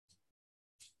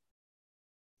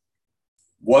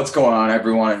What's going on,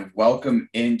 everyone, and welcome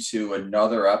into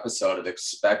another episode of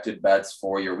Expected Bets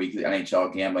for your weekly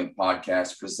NHL gambling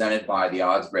podcast presented by the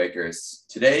Odds Breakers.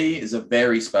 Today is a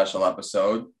very special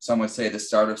episode. Some would say the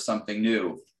start of something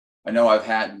new. I know I've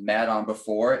had Matt on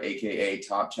before, aka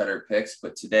Top Cheddar Picks,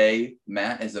 but today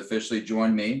Matt has officially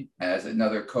joined me as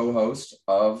another co-host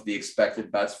of the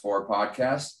Expected Bets for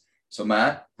podcast. So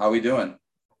Matt, how are we doing?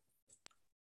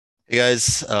 Hey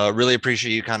guys, really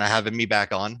appreciate you kind of having me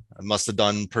back on. I must have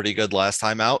done pretty good last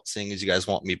time out, seeing as you guys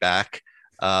want me back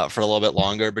for a little bit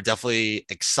longer, but definitely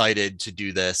excited to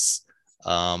do this,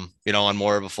 on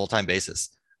more of a full-time basis.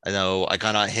 I know I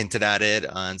kind of hinted at it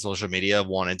on social media,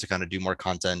 wanting to kind of do more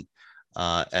content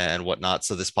and whatnot.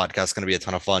 So this podcast is going to be a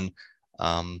ton of fun.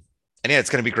 And yeah, it's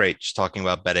going to be great just talking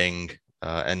about betting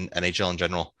and NHL in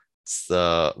general. It's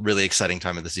the really exciting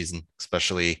time of the season,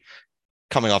 especially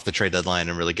coming off the trade deadline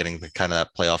and really getting the kind of that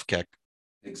playoff kick.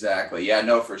 Exactly. Yeah,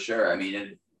 no, for sure. I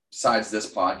mean, besides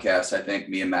this podcast, I think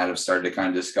me and Matt have started to kind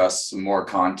of discuss some more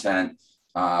content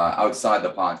outside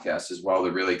the podcast as well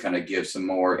to really kind of give some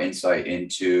more insight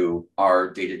into our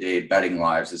day-to-day betting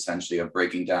lives, essentially of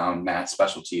breaking down Matt's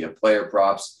specialty of player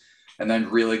props and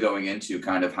then really going into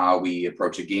kind of how we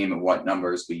approach a game and what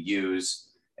numbers we use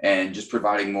and just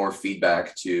providing more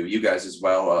feedback to you guys as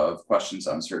well of questions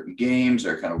on certain games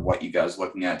or kind of what you guys are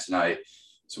looking at tonight.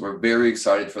 So we're very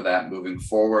excited for that moving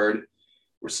forward.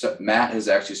 Matt has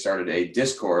actually started a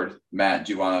Discord. Matt,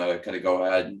 do you want to kind of go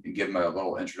ahead and give him a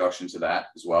little introduction to that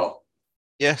as well?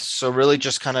 Yeah, so really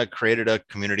just kind of created a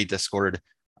community Discord.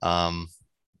 Um,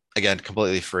 Again,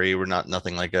 completely free. We're not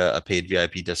nothing like a paid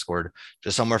VIP Discord,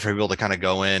 just somewhere for people to kind of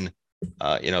go in,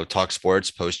 talk sports,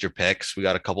 post your picks. We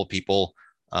got a couple people,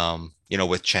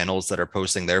 with channels that are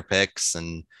posting their picks,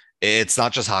 and it's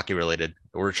not just hockey related.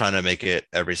 We're trying to make it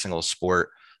every single sport,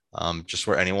 just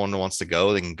where anyone wants to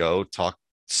go, they can go talk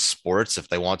sports if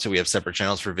they want to. We have separate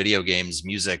channels for video games,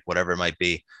 music, whatever it might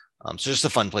be. So just a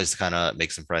fun place to kind of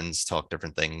make some friends, talk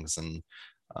different things, and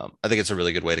I think it's a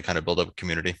really good way to kind of build up a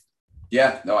community.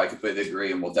 Yeah, no, I completely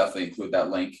agree. And we'll definitely include that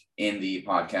link in the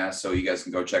podcast so you guys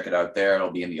can go check it out there.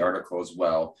 It'll be in the article as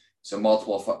well. So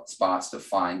multiple spots to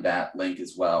find that link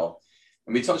as well.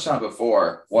 And we touched on it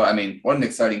before. What an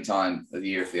exciting time of the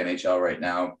year for the NHL right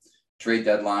now. Trade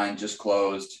deadline just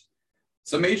closed.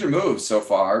 Some major moves so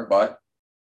far, but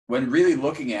when really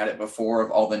looking at it before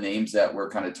of all the names that were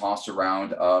kind of tossed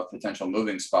around of potential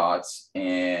moving spots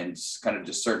and kind of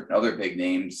just certain other big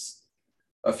names,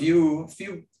 a few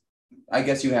I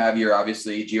guess you have your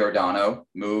obviously Giordano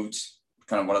moved,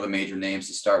 kind of one of the major names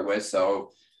to start with.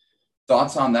 So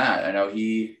thoughts on that? I know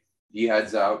he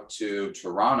heads out to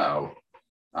Toronto.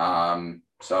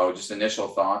 So just initial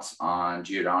thoughts on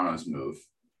Giordano's move.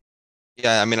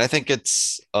 Yeah, I mean, I think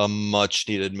it's a much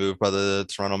needed move by the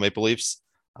Toronto Maple Leafs.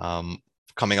 Um,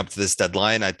 Coming up to this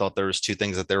deadline, I thought there was two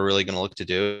things that they were really going to look to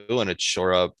do, and it's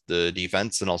shore up the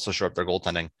defense and also shore up their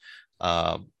goaltending.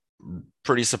 Uh,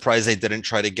 Pretty surprised they didn't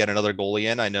try to get another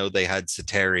goalie in. I know they had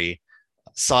Sateri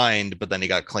signed, but then he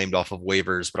got claimed off of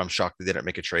waivers. But I'm shocked they didn't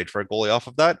make a trade for a goalie off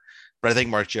of that. But I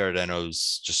think Mark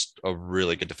Giordano's just a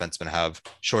really good defenseman. Have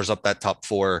shores up that top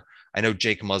four. I know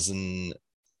Jake Muzzin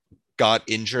got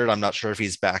injured. I'm not sure if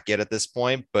he's back yet at this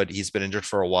point, but he's been injured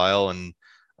for a while, and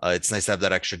it's nice to have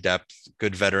that extra depth.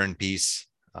 Good veteran piece.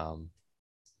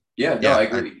 Yeah, no, Yeah, I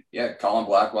agree. Yeah, Colin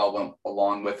Blackwell went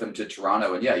along with him to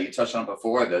Toronto. And yeah, you touched on it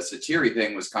before. The Satiri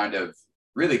thing was kind of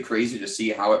really crazy to see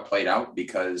how it played out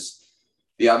because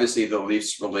obviously the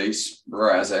Leafs release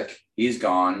Mrazek. He's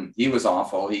gone. He was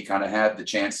awful. He kind of had the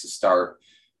chance to start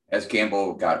as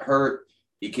Campbell got hurt.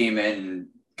 He came in and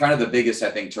kind of the biggest,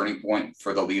 I think, turning point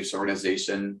for the Leafs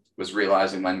organization was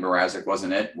realizing when Mrazek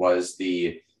wasn't it was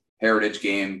the Heritage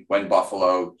game when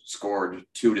Buffalo scored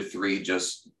 2-3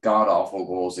 just god awful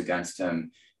goals against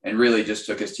him and really just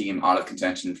took his team out of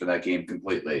contention for that game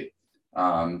completely.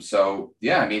 So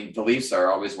yeah, I mean, the Leafs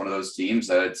are always one of those teams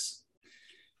that it's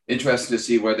interesting to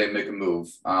see where they make a move.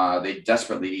 They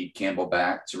desperately need Campbell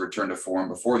back to return to form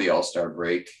before the All-Star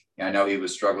break. I know he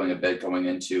was struggling a bit going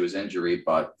into his injury,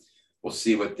 but we'll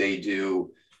see what they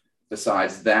do.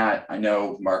 Besides that, I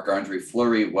know Marc-Andre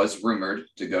Fleury was rumored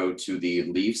to go to the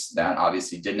Leafs. That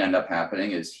obviously didn't end up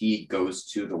happening as he goes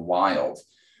to the Wild.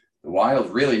 The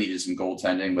Wild really needed some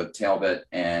goaltending with Talbot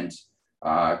and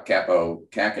Capo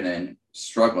Kakinen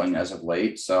struggling as of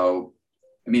late. So,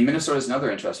 I mean, Minnesota is another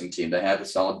interesting team. They have a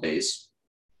solid base.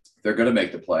 They're going to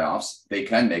make the playoffs. They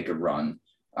can make a run.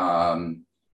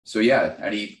 So, yeah,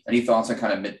 any thoughts on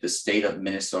kind of the state of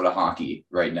Minnesota hockey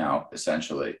right now,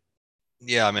 essentially?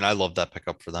 yeah. I mean, I love that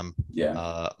pickup for them.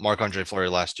 Yeah. Marc Andre Fleury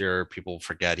last year, people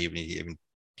forget even he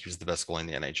was the best goalie in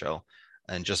the NHL,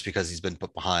 And just because he's been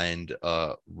put behind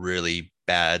a really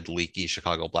bad, leaky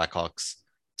Chicago Blackhawks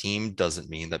team doesn't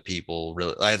mean that people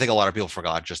really, I think a lot of people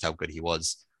forgot just how good he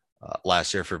was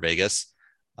last year for Vegas.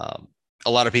 Um,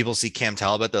 a lot of people see Cam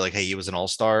Talbot. They're like, hey, he was an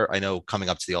all-star. I know coming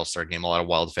up to the all-star game, a lot of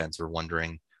Wild fans were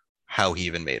wondering how he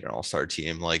even made an all-star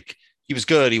team. Like, he was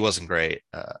good. He wasn't great.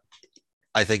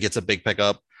 I think it's a big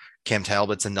pickup. Cam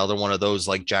Talbot's another one of those,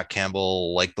 like Jack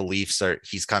Campbell, like the Leafs are,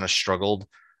 he's kind of struggled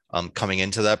coming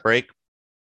into that break.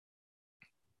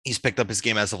 He's picked up his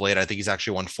game as of late. I think he's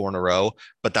actually won 4 in a row,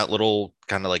 but that little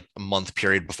kind of like a month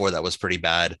period before that was pretty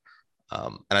bad.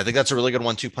 And I think that's a really good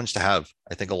 1-2 punch to have.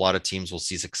 I think a lot of teams will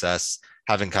see success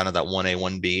having kind of that 1A,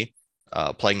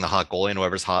 1B, playing the hot goalie, and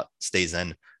whoever's hot stays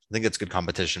in. I think it's good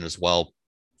competition as well.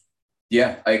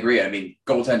 Yeah, I agree. I mean,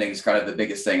 goaltending is kind of the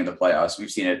biggest thing in the playoffs.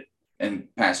 We've seen it in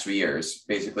past 3 years.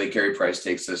 Basically, Carey Price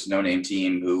takes this no-name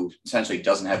team who essentially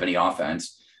doesn't have any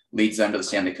offense, leads them to the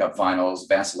Stanley Cup Finals.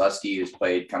 Vasilevsky has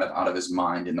played kind of out of his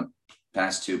mind in the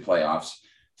past 2 playoffs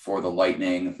for the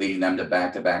Lightning, leading them to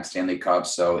back-to-back Stanley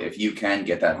Cups. So if you can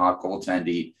get that hot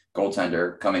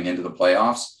goaltender coming into the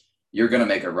playoffs, you're going to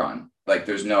make a run. Like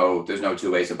there's no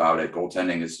 2 ways about it.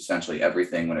 Goaltending is essentially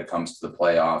everything when it comes to the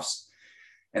playoffs.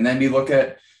 And then we look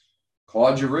at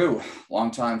Claude Giroux,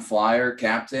 longtime Flyer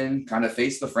captain, kind of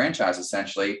faced the franchise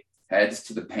essentially, heads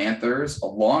to the Panthers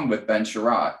along with Ben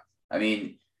Sherratt. I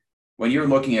mean, when you're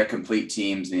looking at complete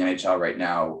teams in the NHL right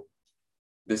now,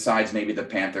 besides maybe the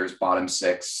Panthers bottom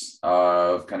 6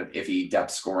 of kind of iffy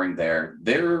depth scoring there,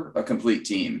 they're a complete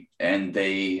team. And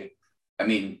they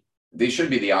should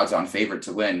be the odds on favorite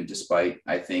to win, despite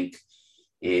I think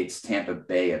it's Tampa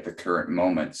Bay at the current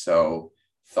moment. So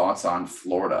thoughts on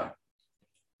Florida?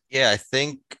 Yeah, I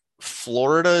think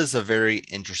Florida is a very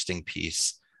interesting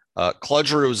piece. Claude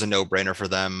Giroux is a no-brainer for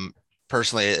them.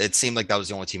 Personally, it seemed like that was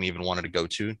the only team he even wanted to go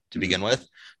to begin with.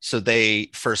 So they,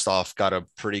 first off, got a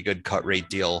pretty good cut rate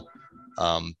deal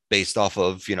based off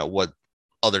of, what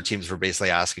other teams were basically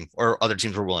asking or other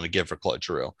teams were willing to give for Claude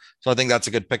Giroux. So I think that's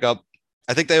a good pickup.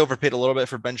 I think they overpaid a little bit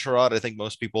for Ben Sherratt. I think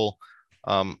most people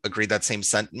agreed that same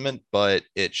sentiment, but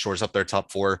it shores up their top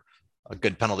 4, a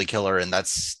good penalty killer, and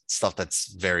that's stuff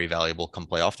that's very valuable come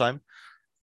playoff time.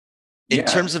 In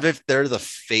terms of if they're the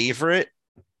favorite,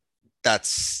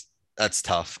 that's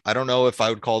tough. I don't know if I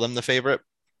would call them the favorite,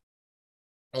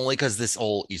 only because this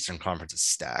whole Eastern Conference is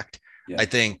stacked. Yeah. I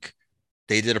think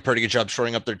they did a pretty good job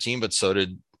shoring up their team, but so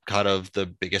did kind of the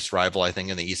biggest rival, I think,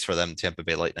 in the East for them, Tampa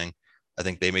Bay Lightning. I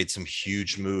think they made some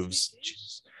huge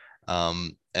moves.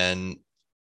 And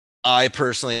I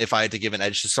personally, if I had to give an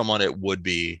edge to someone, it would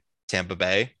be Tampa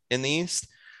Bay in the East.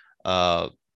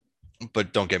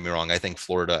 But don't get me wrong, I think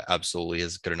Florida absolutely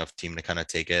is a good enough team to kind of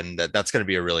take in. That's going to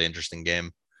be a really interesting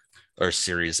game or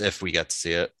series if we get to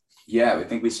see it. Yeah, I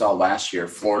think we saw last year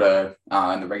Florida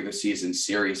in the regular season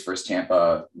series versus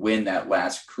Tampa win that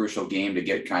last crucial game to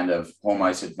get kind of home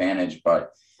ice advantage.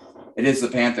 But it is the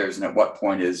Panthers, and at what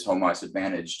point is home ice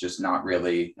advantage just not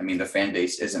really? I mean, the fan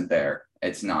base isn't there.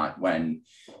 It's not. When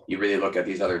you really look at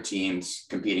these other teams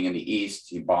competing in the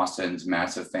East, Boston's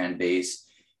massive fan base.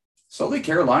 Slowly,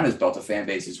 Carolina's built a fan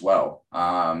base as well,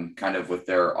 kind of with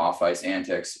their off-ice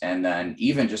antics. And then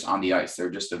even just on the ice, they're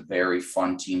just a very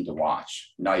fun team to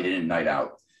watch, night in and night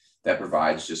out, that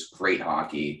provides just great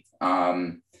hockey.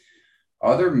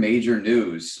 Other major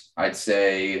news, I'd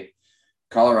say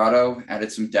Colorado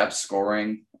added some depth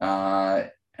scoring.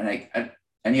 Any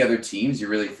other teams you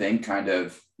really think kind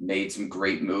of made some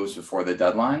great moves before the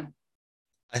deadline?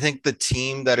 I think the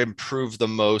team that improved the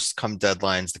most come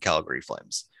deadlines, the Calgary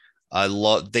Flames.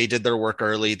 They did their work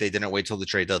early. They didn't wait till the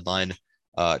trade deadline.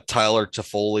 Tyler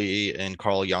Toffoli and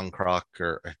Carl Youngkrock,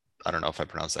 or I don't know if I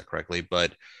pronounced that correctly,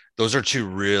 but those are 2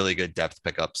 really good depth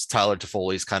pickups. Tyler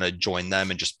Toffoli's kind of joined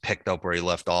them and just picked up where he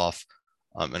left off,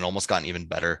 and almost gotten even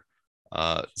better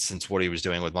since what he was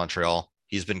doing with Montreal.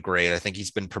 He's been great. I think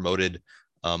he's been promoted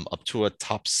up to a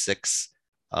top 6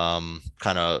 kind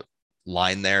of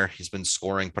line there. He's been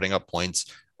scoring, putting up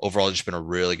points. Overall, just been a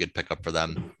really good pickup for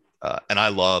them. And I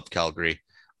love Calgary.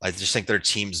 I just think their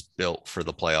team's built for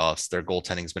the playoffs. Their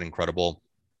goaltending's been incredible.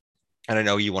 And I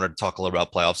know you wanted to talk a little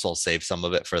about playoffs, so I'll save some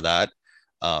of it for that.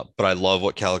 But I love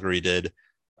what Calgary did.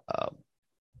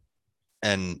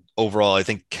 And overall, I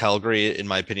think Calgary, in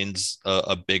my opinion, is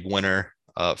a big winner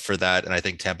for that. And I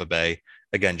think Tampa Bay,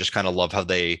 again, just kind of love how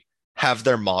they have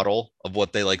their model of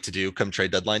what they like to do come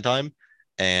trade deadline time.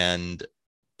 And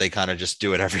they kind of just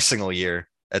do it every single year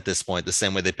at this point, the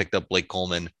same way they picked up Blake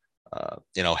Coleman.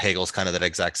 Hagel's kind of that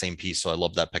exact same piece. So I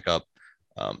love that pickup.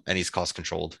 And he's cost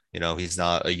controlled. He's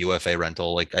not a UFA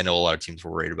rental. Like, I know a lot of teams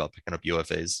were worried about picking up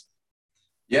UFAs.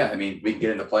 Yeah, I mean, we can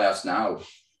get into playoffs now.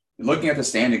 looking at the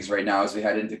standings right now as we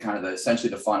head into kind of essentially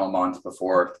the final month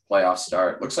before the playoffs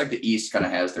start, looks like the East kind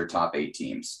of has their top 8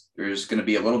 teams. There's going to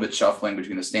be a little bit shuffling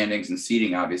between the standings and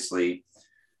seeding, obviously,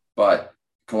 but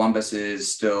Columbus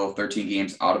is still 13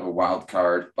 games out of a wild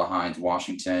card behind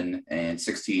Washington and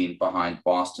 16 behind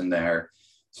Boston there.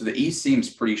 So the East seems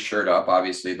pretty shored up.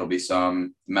 Obviously, there'll be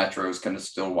some Metros kind of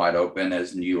still wide open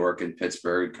as New York and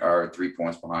Pittsburgh are 3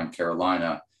 points behind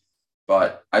Carolina.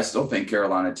 But I still think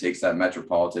Carolina takes that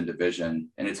Metropolitan Division,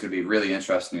 and it's going to be really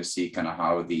interesting to see kind of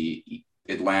how the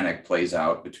Atlantic plays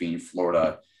out between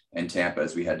Florida and Tampa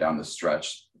as we head down the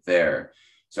stretch there.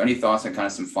 So any thoughts on kind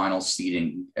of some final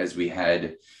seeding as we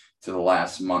head to the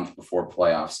last month before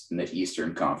playoffs in the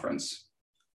Eastern Conference?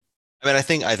 I mean, I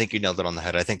think you nailed it on the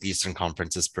head. I think the Eastern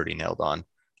Conference is pretty nailed on.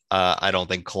 I don't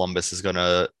think Columbus is going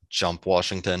to jump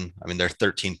Washington. I mean, they're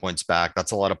 13 points back.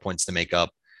 That's a lot of points to make up.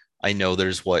 I know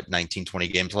there's 19, 20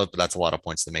 games left, but that's a lot of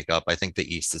points to make up. I think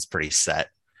the East is pretty set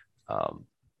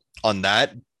on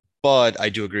that. But I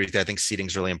do agree with you. I think seeding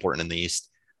is really important in the East.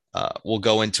 We'll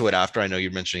go into it after. I know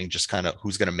you're mentioning just kind of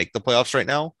who's going to make the playoffs right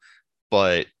now,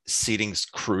 but seeding's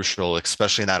crucial,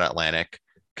 especially in that Atlantic,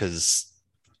 because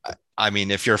I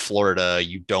mean, if you're Florida,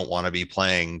 you don't want to be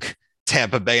playing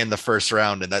Tampa Bay in the first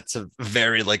round, and that's a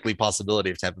very likely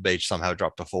possibility if Tampa Bay somehow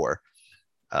dropped to 4.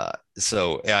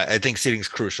 So yeah, I think seeding is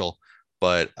crucial,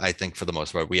 but I think for the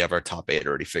most part, we have our top 8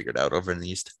 already figured out over in the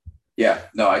East. Yeah,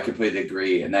 no, I completely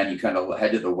agree. And then you kind of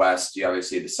head to the West. You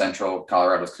obviously the Central,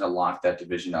 Colorado's kind of locked that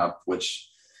division up, which,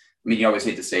 I mean, you always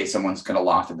hate to say someone's going to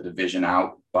lock the division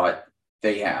out, but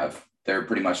they have. They're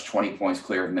pretty much 20 points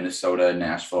clear of Minnesota and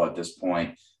Nashville at this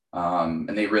point.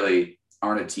 And they really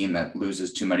aren't a team that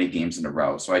loses too many games in a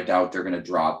row. So I doubt they're going to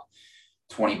drop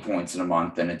 20 points in a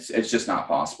month, and it's just not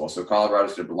possible. So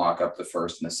Colorado's going to block up the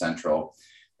first in the Central.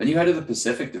 Then you head to the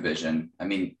Pacific Division. I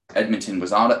mean, Edmonton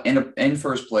was out in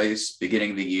first place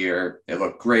beginning of the year. It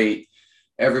looked great.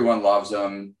 Everyone loves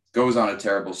them. Goes on a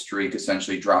terrible streak,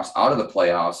 essentially drops out of the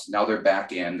playoffs. Now they're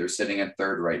back in. They're sitting at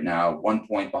third right now, 1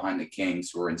 point behind the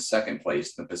Kings, who are in second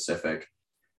place in the Pacific.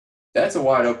 That's a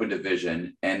wide open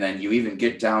division. And then you even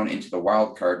get down into the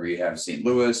wild card where you have St.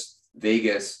 Louis,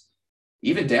 Vegas,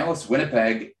 even Dallas,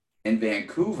 Winnipeg, and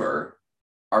Vancouver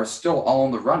are still all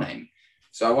in the running.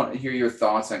 So I want to hear your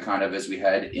thoughts on kind of as we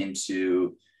head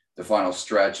into the final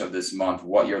stretch of this month,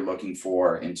 what you're looking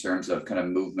for in terms of kind of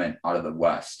movement out of the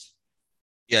West.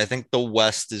 Yeah, I think the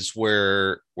West is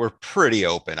where we're pretty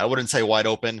open. I wouldn't say wide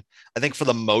open. I think for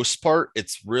the most part,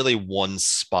 it's really one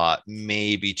spot,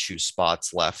 maybe 2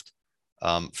 spots left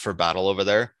for battle over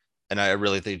there. And I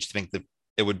really think that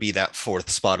it would be that 4th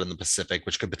spot in the Pacific,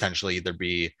 which could potentially either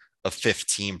be a 5th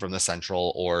team from the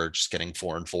Central or just getting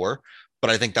 4 and 4. But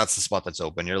I think that's the spot that's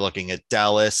open. You're looking at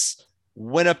Dallas.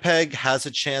 Winnipeg has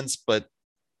a chance, but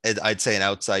I'd say an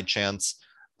outside chance.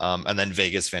 And then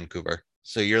Vegas, Vancouver.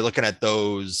 So you're looking at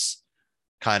those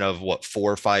kind of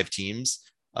 4 or 5 teams.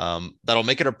 That'll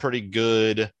make it a pretty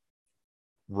good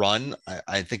run.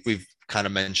 I think we've kind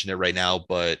of mentioned it right now,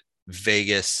 but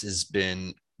Vegas has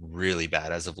been really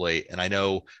bad as of late. And I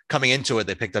know coming into it,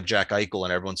 they picked up Jack Eichel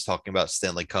and everyone's talking about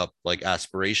Stanley Cup like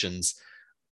aspirations.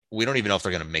 We don't even know if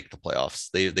they're going to make the playoffs.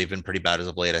 They've been pretty bad as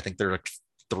of late. I think they're like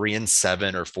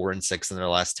 3-7 or 4-6 in their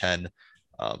last 10.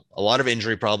 A lot of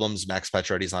injury problems. Max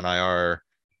Pacioretty's on IR.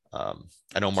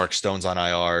 I know Mark Stone's on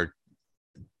IR.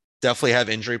 Definitely have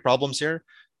injury problems here,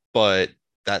 but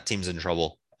that team's in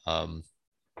trouble.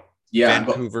 Yeah,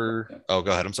 Vancouver. Oh,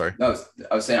 go ahead. I'm sorry. No,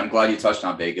 I was saying I'm glad you touched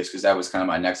on Vegas because that was kind of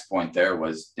my next point. There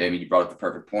was, I mean, you brought up the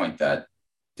perfect point that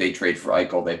they trade for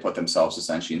Eichel. They put themselves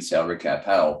essentially in salary cap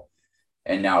hell.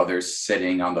 And now they're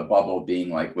sitting on the bubble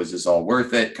being like, was this all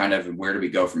worth it? Kind of where do we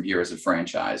go from here as a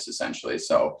franchise, essentially?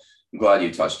 So I'm glad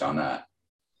you touched on that.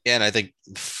 Yeah, and I think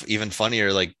even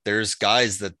funnier, like there's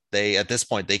guys that they, at this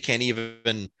point, they can't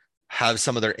even have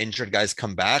some of their injured guys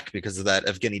come back because of that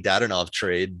Evgeny Dadonov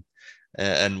trade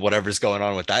and whatever's going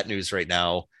on with that news right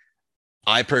now.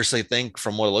 I personally think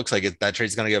from what it looks like, that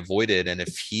trade's going to get voided. And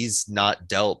if he's not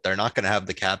dealt, they're not going to have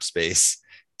the cap space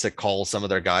to call some of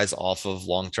their guys off of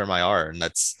long-term IR. And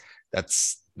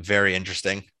that's very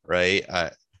interesting, right?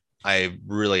 I'm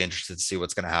really interested to see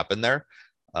what's going to happen there.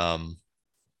 And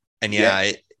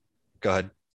yeah. Go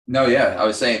ahead. No, yeah, I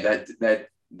was saying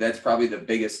that's probably the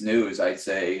biggest news. I'd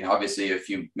say obviously a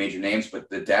few major names, but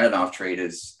the Dadonov trade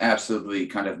is absolutely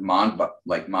kind of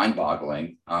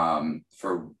mind-boggling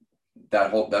for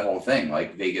that whole thing.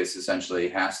 Like Vegas essentially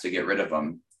has to get rid of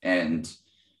him, and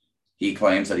he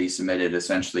claims that he submitted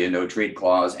essentially a no trade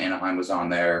clause. Anaheim was on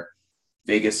there.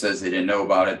 Vegas says they didn't know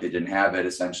about it. They didn't have it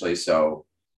essentially. So,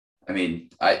 I mean,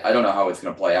 I don't know how it's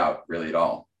going to play out really at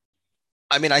all.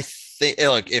 I mean, I think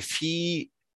look, if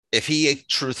he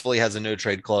truthfully has a no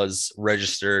trade clause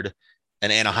registered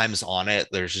and Anaheim's on it,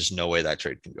 there's just no way that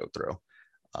trade can go through.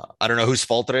 I don't know whose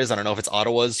fault it is. I don't know if it's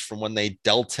Ottawa's from when they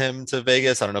dealt him to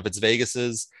Vegas. I don't know if it's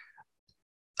Vegas's.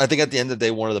 I think at the end of the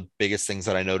day, one of the biggest things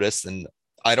that I noticed, and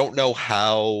I don't know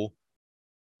how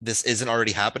this isn't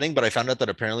already happening, but I found out that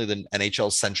apparently the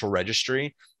NHL Central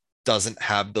Registry doesn't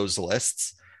have those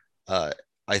lists. Uh,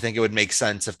 I think it would make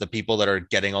sense if the people that are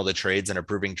getting all the trades and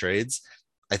approving trades,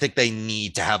 I think they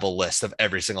need to have a list of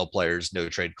every single player's no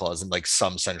trade clause in like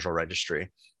some central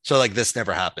registry. So like this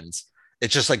never happens.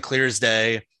 It's just like clear as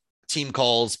day. Team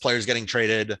calls, players getting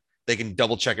traded. They can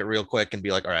double check it real quick and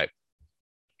be like, all right,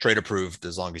 trade approved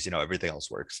as long as you know everything else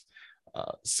works.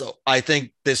 So I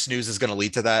think this news is going to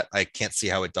lead to that. I can't see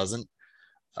how it doesn't.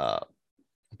 Uh,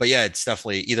 but yeah, it's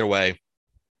definitely either way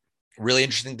really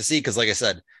interesting to see because, like I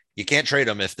said, you can't trade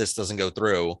them if this doesn't go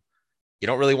through. You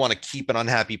don't really want to keep an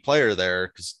unhappy player there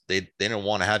because they don't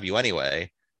want to have you anyway.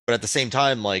 But at the same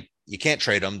time, like you can't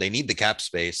trade them. They need the cap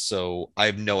space. So I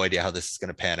have no idea how this is going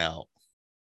to pan out.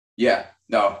 Yeah,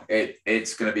 no,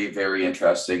 it's going to be very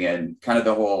interesting. And kind of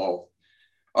the whole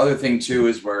other thing too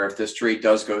is where if this trade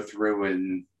does go through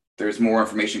and there's more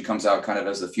information comes out kind of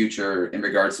as the future in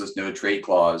regards to this no trade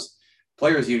clause,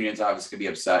 players unions obviously going to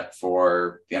be upset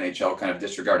for the NHL kind of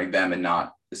disregarding them and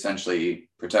not essentially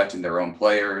protecting their own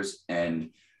players. And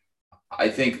I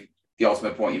think the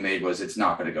ultimate point you made was it's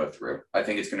not going to go through. I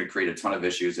think it's going to create a ton of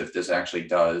issues if this actually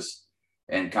does.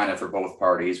 And kind of for both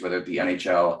parties, whether it be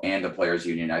NHL and the players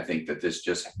union, I think that this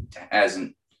just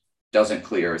doesn't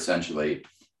clear essentially.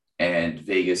 And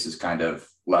Vegas is kind of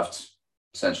left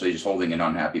essentially just holding an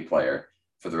unhappy player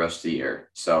for the rest of the year.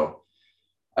 So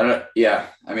I don't, yeah,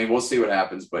 I mean, we'll see what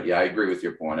happens, but yeah, I agree with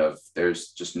your point of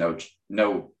there's just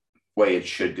no way it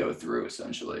should go through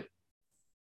essentially.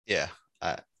 Yeah.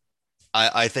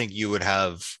 I think you would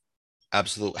have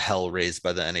absolute hell raised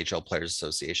by the NHL Players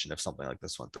Association if something like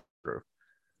this went through.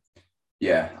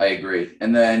 Yeah, I agree.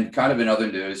 And then kind of in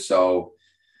other news, so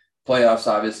playoffs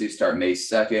obviously start May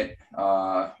 2nd,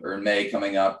 or May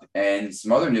coming up. And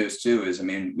some other news too is, I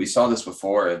mean, we saw this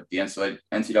before, the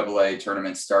NCAA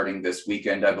tournament starting this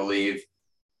weekend, I believe.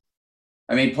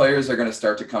 I mean, players are going to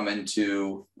start to come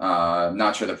into, I'm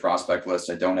not sure the prospect list,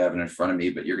 I don't have it in front of me,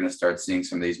 but you're going to start seeing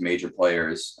some of these major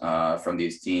players from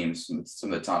these teams,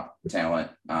 some of the top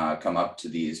talent come up to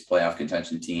these playoff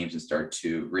contention teams and start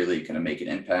to really kind of make an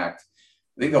impact.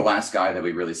 I think the last guy that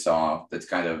we really saw that's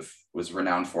kind of was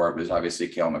renowned for it was obviously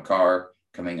Cale Makar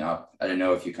coming up. I don't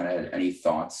know if you kind of had any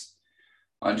thoughts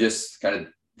on just kind of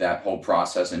that whole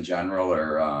process in general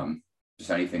or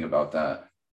just anything about that.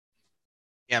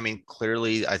 Yeah, I mean,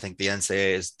 clearly, I think the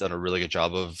NCAA has done a really good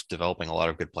job of developing a lot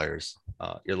of good players.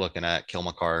 You're looking at Cale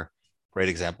Makar, great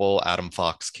example. Adam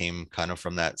Fox came kind of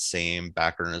from that same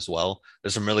background as well.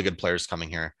 There's some really good players coming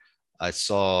here. I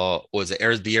saw, was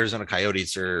it the Arizona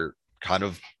Coyotes are kind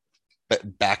of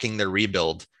backing their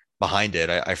rebuild behind it.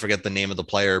 I forget the name of the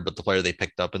player, but the player they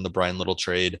picked up in the Brian Little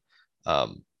trade.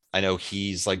 I know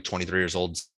he's like 23 years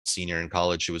old, senior in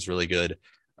college, who was really good.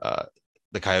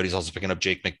 The Coyotes also picking up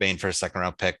Jake McBain for a second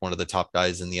round pick, one of the top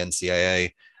guys in the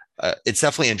NCAA. It's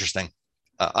definitely interesting.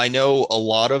 I know a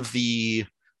lot of the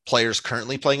players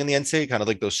currently playing in the NCAA, kind of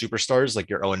like those superstars, like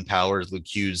your Owen Powers, Luke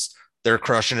Hughes, they're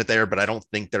crushing it there, but I don't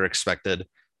think they're expected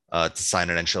to sign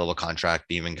an entry level contract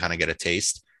to even kind of get a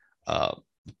taste.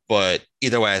 But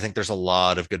either way, I think there's a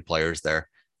lot of good players there.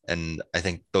 And I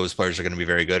think those players are going to be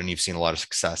very good. And you've seen a lot of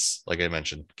success. Like I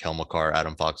mentioned, Cale Makar,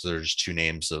 Adam Fox, those are just two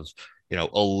names of,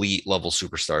 elite level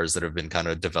superstars that have been kind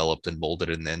of developed and molded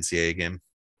in the NCAA game.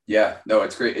 Yeah, no,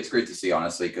 it's great. It's great to see,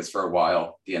 honestly, because for a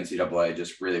while, the NCAA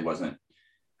just really wasn't,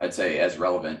 I'd say, as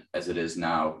relevant as it is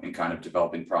now in kind of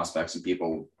developing prospects and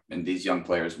people. And these young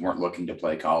players weren't looking to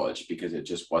play college because it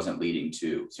just wasn't leading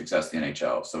to success in the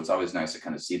NHL. So it's always nice to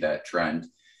kind of see that trend.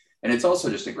 And it's also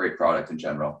just a great product in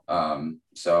general.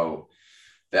 So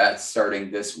that's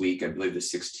starting this week, I believe the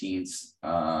 16th.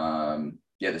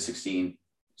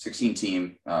 The 16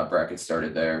 team bracket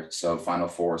started there. So Final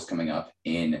Four is coming up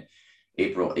in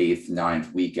April 8th,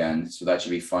 9th weekend. So that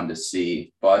should be fun to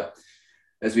see. But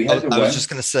as we head to I was just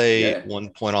going to say one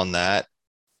point on that.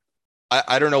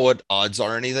 I don't know what odds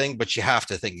are or anything, but you have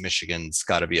to think Michigan's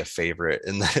got to be a favorite.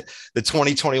 In the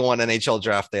 2021 NHL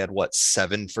draft, they had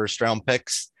 7 first round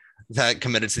picks that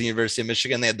committed to the University of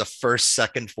Michigan. They had the first,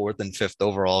 second, fourth, and fifth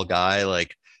overall guy.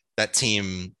 Like that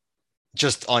team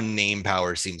just on name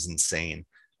power seems insane.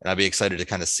 And I'd be excited to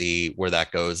kind of see where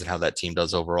that goes and how that team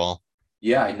does overall.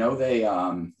 Yeah, I know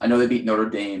they beat Notre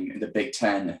Dame in the Big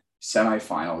Ten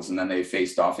semifinals, and then they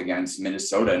faced off against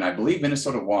Minnesota, and I believe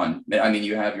Minnesota won. I mean,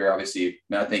 you have your obviously,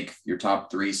 I think your top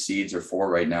three seeds or four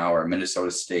right now are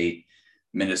Minnesota State,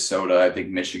 Minnesota. I think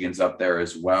Michigan's up there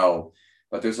as well.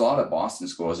 But there's a lot of Boston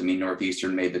schools. I mean,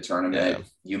 Northeastern made the Yeah, tournament,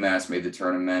 UMass made the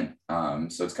tournament.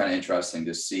 So it's kind of interesting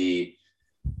to see.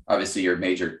 Obviously, your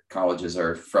major colleges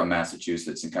are from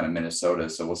Massachusetts and kind of Minnesota,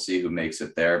 so we'll see who makes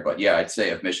it there. But yeah, I'd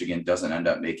say if Michigan doesn't end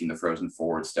up making the Frozen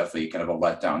Four, it's definitely kind of a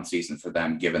letdown season for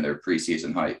them, given their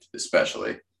preseason hype,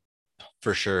 especially.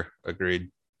 for sure. Agreed.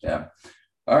 Yeah.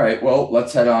 All right. Well,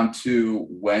 let's head on to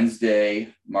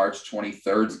Wednesday, March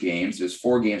 23rd's games. There's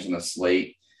four games on the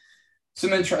slate.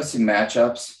 Some interesting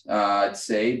matchups, I'd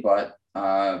say, but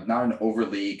not an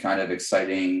overly kind of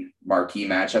exciting marquee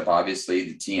matchup. Obviously,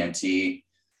 the TNT,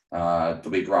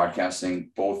 they'll be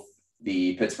broadcasting both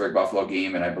the Pittsburgh Buffalo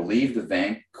game and I believe the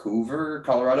Vancouver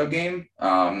Colorado game.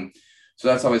 So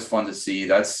that's always fun to see.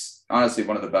 That's honestly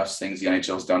one of the best things the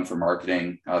NHL has done for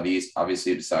marketing. These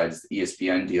obviously besides the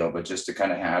ESPN deal, but just to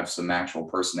kind of have some actual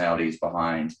personalities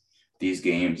behind these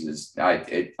games is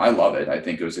I love it. I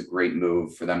think it was a great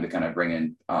move for them to kind of bring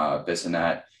in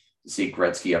Bissonnette, see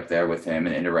Gretzky up there with him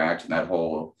and interact, and that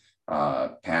whole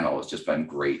panel has just been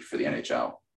great for the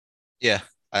NHL. Yeah,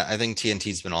 I think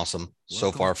TNT's been awesome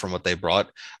so far from what they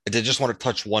brought. I did just want to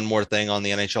touch one more thing on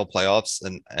the NHL playoffs,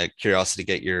 and curiosity to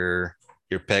get your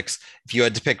picks. If you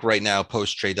had to pick right now,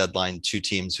 post trade deadline, two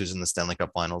teams, who's in the Stanley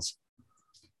Cup Finals?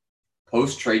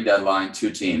 Post trade deadline, two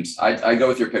teams. I go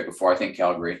with your pick before. I think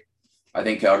Calgary. I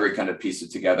think Calgary kind of pieced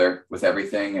it together with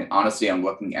everything. And honestly, I'm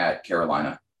looking at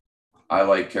Carolina. I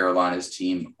like Carolina's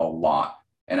team a lot.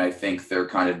 And I think they're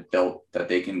kind of built that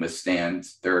they can withstand.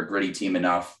 They're a gritty team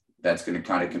enough that's going to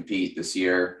kind of compete this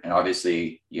year. And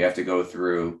obviously, you have to go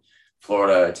through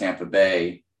Florida, Tampa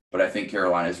Bay, but I think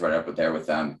Carolina is right up there with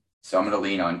them. So I'm going to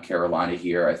lean on Carolina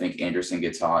here. I think Anderson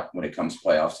gets hot when it comes to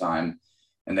playoff time.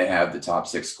 And they have the top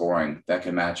six scoring that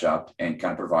can match up and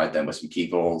kind of provide them with some key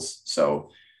goals. So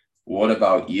what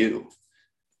about you?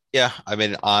 Yeah, I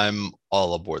mean, I'm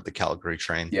all aboard the Calgary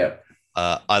train. Yeah.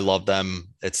 I love them.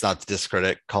 It's not to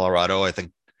discredit Colorado. I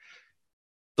think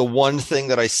the one thing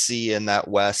that I see in that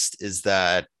West is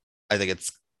that I think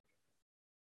it's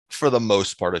for the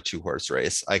most part a two-horse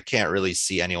race. I can't really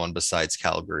see anyone besides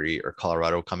Calgary or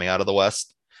Colorado coming out of the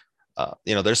West.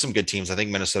 There's some good teams. I think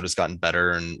Minnesota's gotten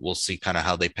better, and we'll see kind of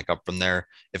how they pick up from there.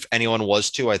 If anyone was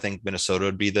to, I think Minnesota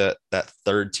would be that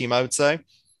third team, I would say.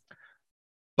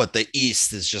 But the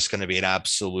East is just going to be an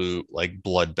absolute like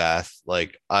bloodbath.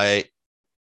 Like I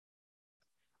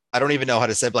don't even know how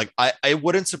to say it, but like I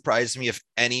wouldn't surprise me if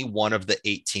any one of the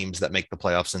 8 teams that make the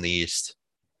playoffs in the East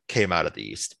came out of the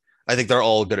East. I think they're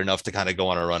all good enough to kind of go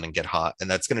on a run and get hot, and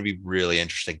that's going to be really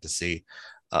interesting to see.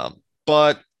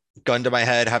 But gun to my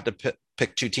head, have to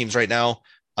pick 2 teams right now.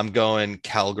 I'm going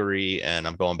Calgary, and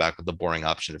I'm going back with the boring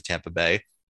option of Tampa Bay.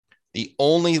 The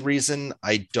only reason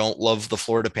I don't love the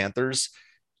Florida Panthers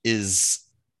is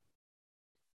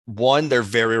one, they're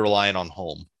very reliant on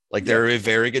home. Like they're a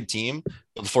very good team,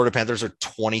 but the Florida Panthers are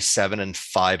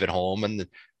 27-5 at home. And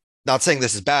not saying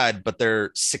this is bad, but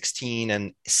they're 16,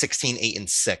 8 and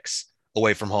 6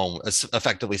 away from home. It's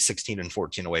effectively 16 and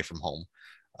 14 away from home.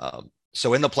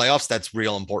 So in the playoffs, that's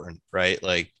real important, right?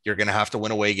 Like you're going to have to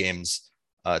win away games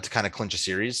to kind of clinch a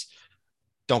series.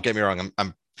 Don't get me wrong.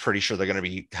 I'm pretty sure they're going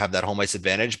to have that home ice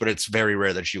advantage, but it's very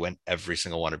rare that you win every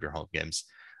single one of your home games.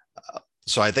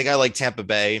 So I think I like Tampa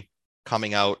Bay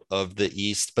coming out of the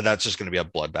East, but that's just going to be a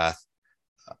bloodbath.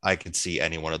 I could see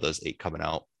any one of those 8 coming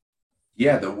out.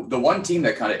 Yeah, the one team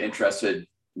that kind of interested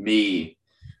me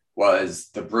was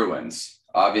the Bruins.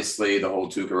 Obviously, the whole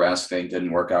Tuukka Rask thing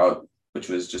didn't work out, which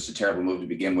was just a terrible move to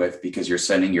begin with because you're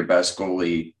sending your best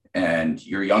goalie and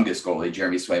your youngest goalie,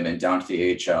 Jeremy Swayman, down to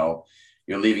the AHL.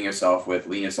 You're leaving yourself with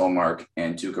Linus Ullmark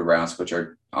and Tuukka Rask, which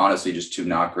are honestly just 2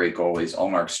 not great goalies.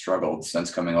 Ullmark struggled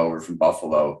since coming over from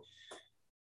Buffalo.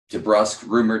 DeBrusk,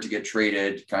 rumored to get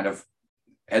traded, kind of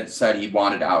had said he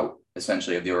wanted out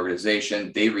essentially of the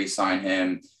organization. They re-sign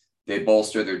him. They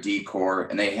bolster their D core,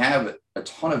 and they have a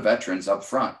ton of veterans up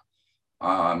front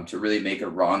to really make a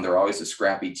run. They're always a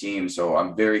scrappy team. So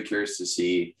I'm very curious to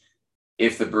see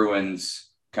if the Bruins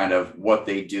kind of what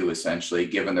they do essentially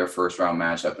given their first round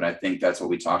matchup. And I think that's what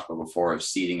we talked about before of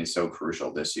seeding is so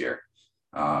crucial this year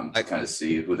to kind of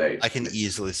see who they. I can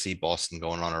easily see Boston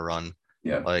going on a run.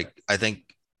 Yeah. Like I think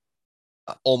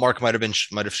Olmark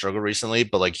might have struggled recently,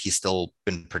 but like he's still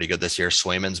been pretty good this year.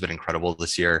 Swayman's been incredible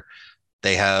this year.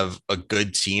 They have a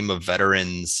good team of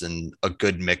veterans and a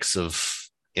good mix of,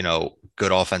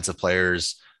 good offensive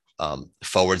players,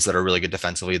 forwards that are really good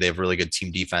defensively. They have really good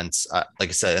team defense. Like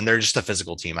I said, and they're just a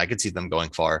physical team. I could see them going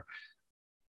far.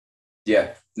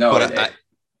 Yeah, no, But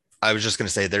I was just going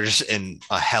to say they're just in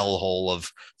a hellhole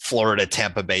of Florida,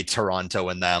 Tampa Bay, Toronto,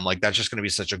 and them. Like that's just going to be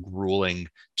such a grueling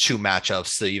two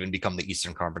matchups to even become the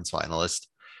Eastern Conference finalist.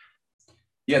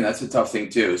 yeah, and that's a tough thing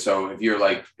too. So if you're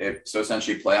like, if so,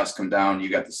 essentially playoffs come down, you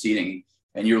got the seeding,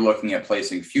 and you're looking at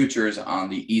placing futures on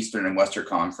the Eastern and Western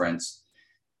Conference.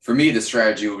 For me, the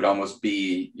strategy would almost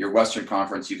be your Western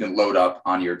Conference. You can load up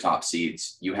on your top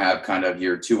seeds. You have kind of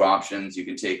your two options. You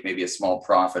can take maybe a small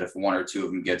profit if one or two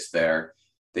of them gets there.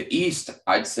 The East,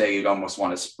 I'd say you'd almost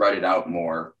want to spread it out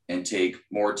more and take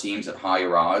more teams at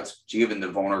higher odds, given the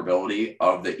vulnerability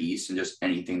of the East and just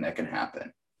anything that can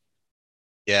happen.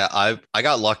 Yeah, I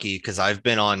got lucky because I've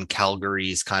been on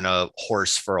Calgary's kind of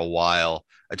horse for a while.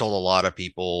 I told a lot of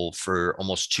people for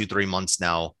almost 2, 3 months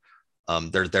now.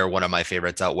 They're one of my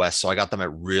favorites out west. So I got them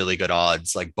at really good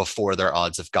odds, like before their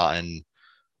odds have gotten.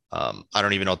 I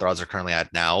don't even know what their odds are currently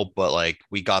at now, but like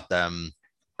we got them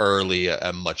early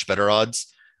at much better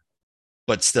odds.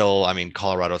 But still, I mean,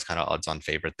 Colorado's kind of odds on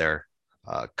favorite there,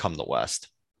 come the West.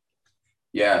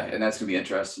 Yeah, and that's gonna be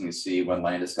interesting to see when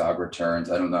Landeskog returns.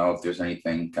 I don't know if there's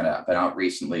anything kind of been out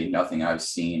recently. Nothing I've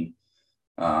seen.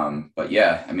 But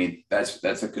yeah, I mean that's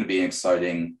going to be an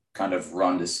exciting kind of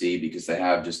run to see because they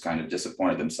have just kind of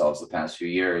disappointed themselves the past few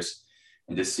years,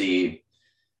 and to see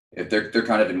if they're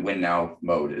kind of in win now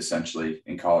mode essentially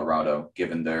in Colorado,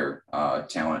 given their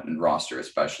talent and roster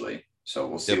especially. So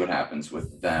we'll see Yep. what happens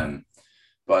with them.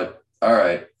 But all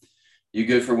right, you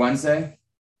good for Wednesday?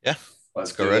 Yeah. Let's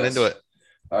Let's go do right into this. it.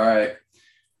 All right.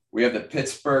 We have the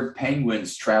Pittsburgh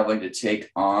Penguins traveling to take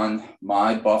on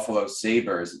my Buffalo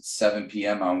Sabres at 7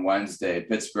 p.m. on Wednesday.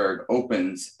 Pittsburgh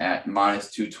opens at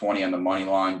minus 220 on the money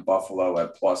line, Buffalo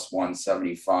at plus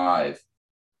 175.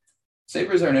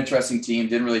 Sabres are an interesting team.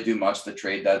 Didn't really do much the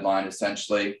trade deadline,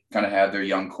 essentially. Kind of had their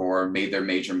young core, made their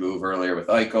major move earlier with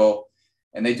Eichel.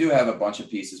 And they do have a bunch of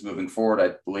pieces moving forward.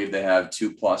 I believe they have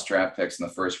 2+ draft picks in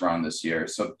the first round this year.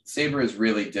 So Sabres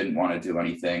really didn't want to do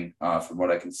anything from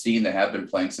what I can see. And they have been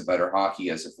playing some better hockey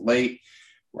as of late.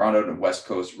 We're on a West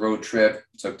Coast road trip,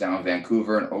 took down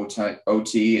Vancouver and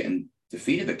OT and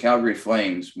defeated the Calgary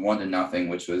Flames 1-0,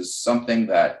 which was something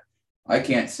that I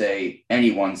can't say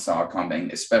anyone saw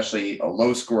coming, especially a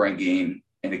low scoring game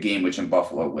in a game which in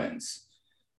Buffalo wins.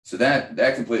 So that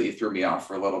completely threw me off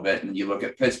for a little bit. And you look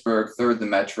at Pittsburgh, third the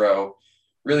Metro,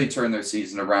 really turned their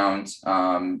season around.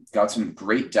 Got some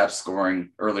great depth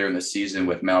scoring earlier in the season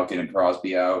with Malkin and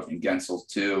Crosby out and Gensel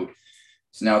too.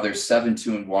 So now they're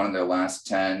 7-2-1 in their last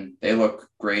 10. They look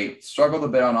great. Struggled a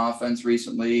bit on offense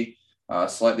recently,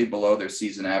 slightly below their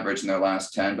season average in their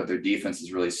last 10, but their defense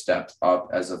has really stepped up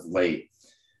as of late.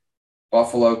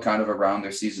 Buffalo kind of around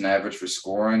their season average for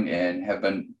scoring and have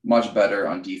been much better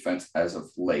on defense as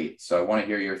of late. So I want to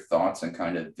hear your thoughts on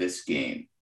kind of this game.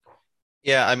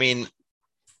 Yeah, I mean,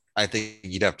 I think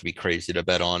you'd have to be crazy to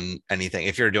bet on anything.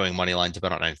 If you're doing money line to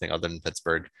bet on anything other than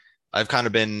Pittsburgh, I've kind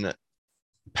of been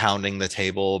pounding the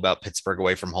table about Pittsburgh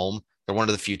away from home. They're one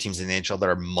of the few teams in the NHL that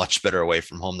are much better away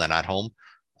from home than at home.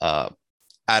 Uh,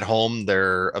 at home,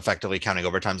 they're effectively counting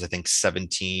overtimes, I think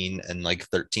 17 and like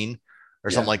 13 or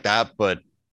something Yeah. like that. But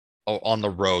on the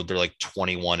road, they're like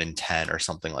 21 and 10 or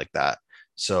something like that.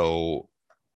 So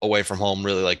away from home,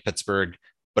 really like Pittsburgh,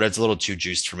 but it's a little too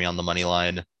juiced for me on the money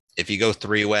line. If you go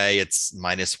three-way, it's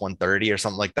minus 130 or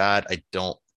something like that. I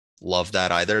don't love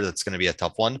that either. That's going to be a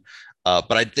tough one.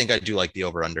 But I think I do like the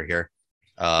over under here.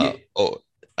 Yeah. Oh,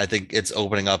 I think it's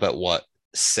opening up at what,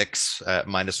 six at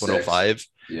minus 6. 105.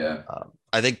 Yeah.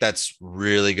 I think that's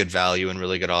really good value and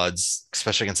really good odds,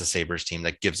 especially against a Sabres team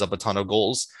that gives up a ton of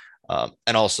goals,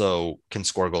 and also can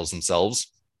score goals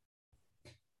themselves.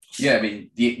 Yeah, I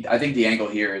mean, I think the angle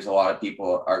here is a lot of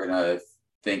people are going to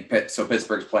think so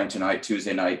Pittsburgh's playing tonight,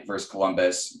 Tuesday night versus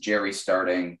Columbus. Jerry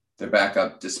starting, their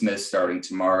backup dismissed starting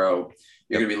tomorrow.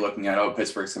 You're Yep. going to be looking at, oh,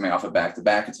 Pittsburgh's coming off a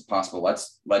back-to-back. It's a possible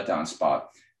letdown spot.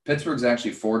 Pittsburgh's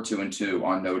actually 4-2-2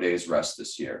 on no days rest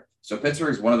this year. So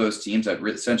Pittsburgh's one of those teams that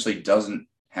essentially doesn't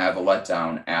have a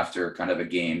letdown after kind of a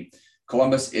game.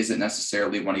 Columbus isn't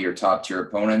necessarily one of your top tier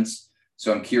opponents.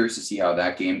 So I'm curious to see how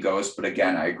that game goes. But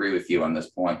again, I agree with you on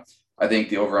this point. I think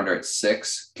the over under at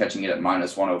 6, catching it at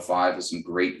minus 105 is some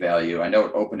great value. I know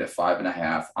it opened at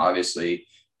 5.5. Obviously,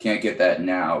 can't get that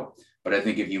now. But I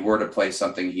think if you were to play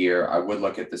something here, I would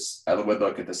look at this. I would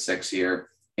look at the 6 here.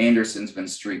 Anderson's been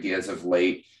streaky as of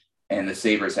late, and the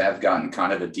Sabres have gotten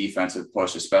kind of a defensive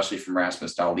push, especially from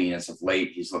Rasmus Dahlin as of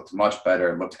late. He's looked much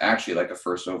better, looked actually like a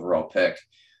first overall pick.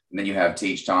 And then you have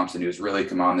Tage Thompson, who's really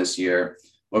come on this year,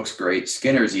 looks great.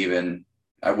 Skinner's even,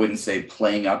 I wouldn't say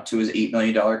playing up to his $8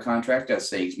 million contract. I'd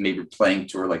say he's maybe playing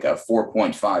to like a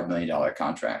 $4.5 million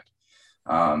contract.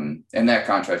 And that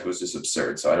contract was just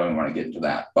absurd. So I don't even want to get into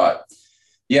that. But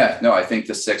yeah, no, I think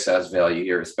the 6 has value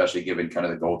here, especially given kind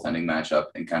of the goaltending matchup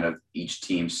and kind of each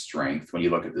team's strength when you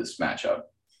look at this matchup.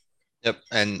 Yep.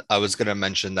 And I was going to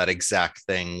mention that exact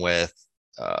thing with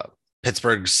uh,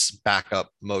 Pittsburgh's backup,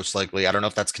 most likely. I don't know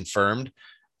if that's confirmed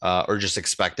or just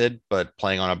expected, but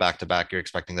playing on a back to back, you're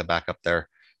expecting the backup there.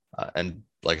 And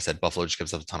like I said, Buffalo just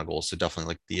gives up a ton of goals. So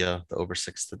definitely like the over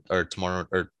six or tomorrow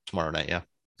night. Yeah.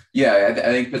 Yeah, I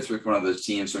think Pittsburgh's one of those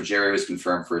teams. So Jerry was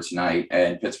confirmed for tonight,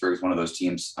 and Pittsburgh is one of those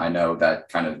teams I know that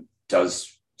kind of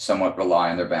does somewhat rely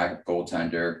on their backup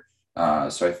goaltender.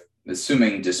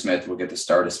 Assuming DeSmith will get the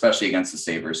start, especially against the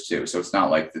Sabres too. So it's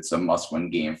not like it's a must-win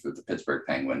game for the Pittsburgh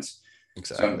Penguins.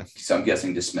 Exactly. So I'm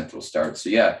guessing DeSmith will start. So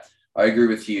yeah, I agree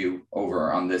with you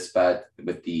over on this bet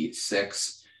with the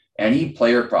 6. Any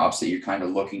player props that you're kind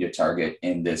of looking to target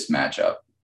in this matchup?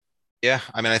 Yeah,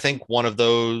 I mean, I think one of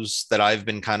those that I've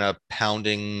been kind of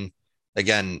pounding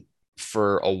again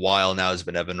for a while now has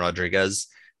been Evan Rodriguez.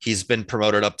 He's been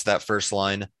promoted up to that first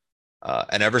line.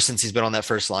 And ever since he's been on that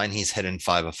first line, he's hitting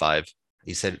 5 of 5.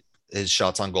 He's hit his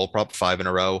shots on goal prop 5 in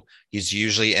a row. He's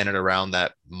usually in and around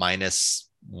that minus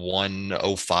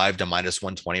 105 to minus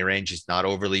 120 range. He's not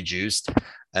overly juiced.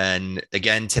 And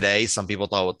again, today, some people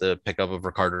thought with the pickup of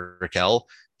Ricardo Raquel,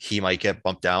 he might get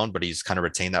bumped down, but he's kind of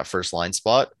retained that first line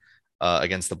spot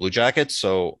against the Blue Jackets.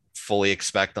 So fully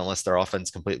expect, unless their offense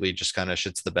completely just kind of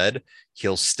shits the bed,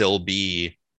 he'll still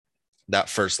be that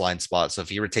first line spot. So if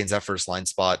he retains that first line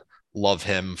spot, love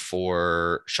him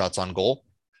for shots on goal.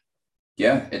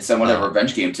 Yeah, it's somewhat of a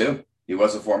revenge game too. He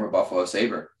was a former Buffalo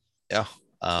Sabre. Yeah.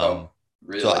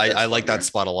 Really so I like that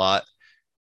spot a lot.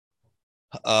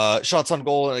 Shots on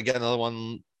goal, and again, another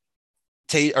one.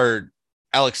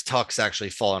 Alex Tuck's actually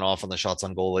fallen off on the shots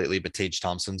on goal lately, but Tage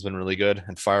Thompson's been really good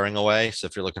and firing away. So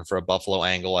if you're looking for a Buffalo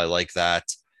angle, I like that.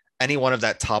 Any one of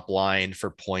that top line for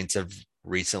points have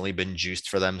recently been juiced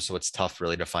for them, so it's tough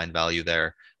really to find value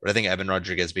there. But I think Evan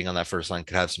Rodriguez being on that first line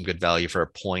could have some good value for a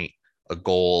point, a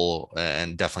goal,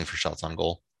 and definitely for shots on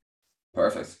goal.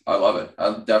 Perfect. I love it.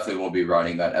 I definitely will be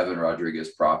running that Evan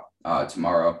Rodriguez prop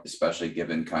tomorrow, especially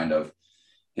given kind of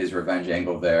his revenge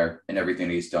angle there and everything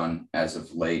he's done as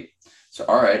of late. So,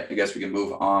 all right, I guess we can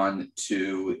move on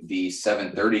to the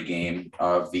 7:30 game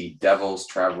of the Devils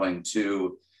traveling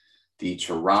to the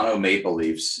Toronto Maple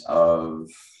Leafs of,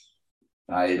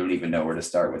 I don't even know where to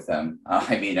start with them.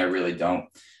 I really don't.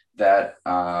 That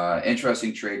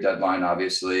interesting trade deadline,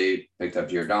 obviously, picked up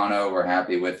Giordano. We're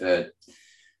happy with it.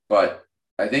 But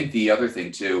I think the other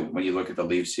thing, too, when you look at the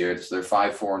Leafs here, so they're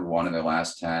 5-4-1 in their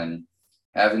last 10.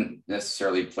 Haven't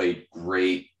necessarily played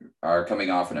great, are coming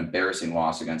off an embarrassing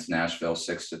loss against Nashville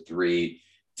 6-3,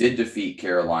 did defeat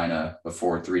Carolina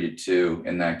before 3-2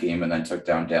 in that game, and then took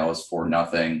down Dallas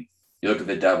 4-0. You look at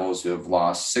the Devils, who have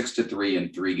lost 6-3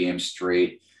 in 3 games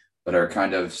straight, but are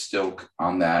kind of still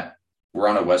on that. We're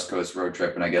on a West Coast road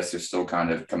trip, and I guess they're still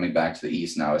kind of coming back to the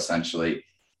East now, essentially.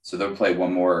 So they'll play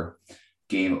one more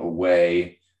game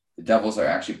away. The Devils are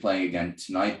actually playing again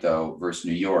tonight, though, versus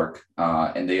New York,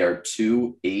 and they are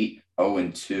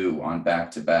 2-8-0-2 on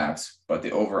back-to-backs, but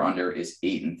the over-under is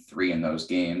 8-3 in those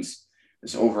games.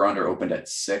 This over-under opened at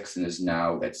 6 and is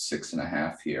now at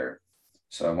 6.5 here.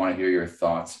 So I want to hear your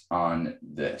thoughts on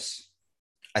this.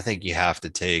 I think you have to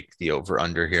take the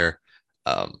over-under here.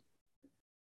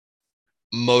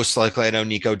 Most likely, I know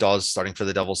Nico Daws starting for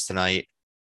the Devils tonight.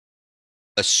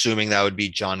 Assuming that would be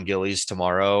John Gillies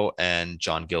tomorrow, and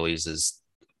John Gillies is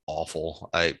awful.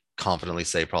 I confidently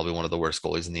say probably one of the worst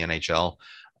goalies in the NHL.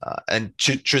 And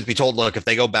truth be told, look, if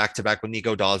they go back to back with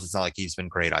Nico Daws, it's not like he's been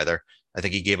great either. I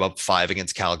think he gave up 5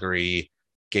 against Calgary,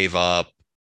 gave up.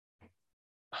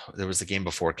 There was the game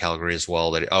before Calgary as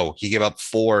well. He gave up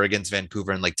 4 against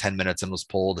Vancouver in like 10 minutes and was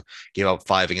pulled. Gave up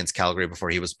 5 against Calgary before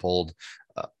he was pulled.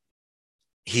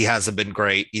 He hasn't been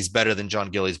great. He's better than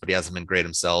John Gillies, but he hasn't been great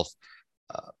himself.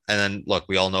 And then, look,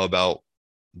 we all know about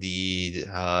the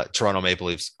Toronto Maple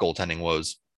Leafs goaltending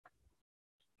woes.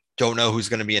 Don't know who's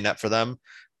going to be in net for them,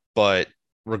 but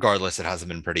regardless, it hasn't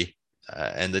been pretty.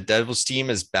 And the Devils team,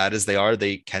 as bad as they are,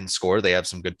 they can score. They have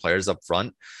some good players up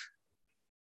front.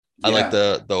 Yeah. I like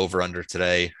the over-under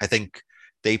today. I think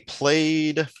they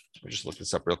played, let me just look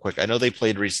this up real quick. I know they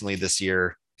played recently this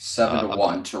year.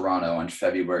 7-1 Toronto on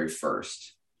February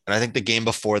 1st. And I think the game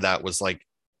before that was like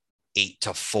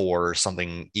 8-4 or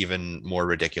something even more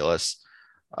ridiculous.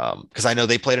 Because I know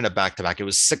they played in a back-to-back. It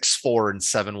was 6-4 and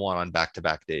 7-1 on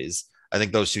back-to-back days. I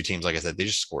think those two teams, like I said, they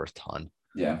just score a ton.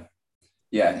 Yeah.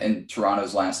 Yeah. In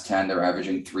Toronto's last 10, they're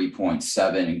averaging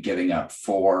 3.7 and giving up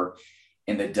 4.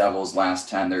 in the Devils' last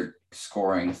 10, they're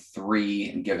scoring 3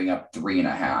 and giving up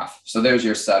 3.5. So there's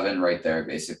your 7 right there,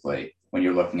 basically, when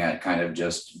you're looking at kind of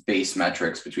just base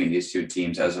metrics between these two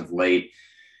teams as of late.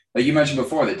 Like you mentioned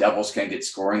before, the Devils can get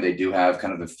scoring. They do have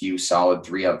kind of a few solid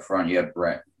 3 up front. You have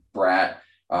Bratt,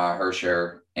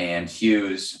 Hersher, and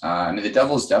Hughes. I mean, the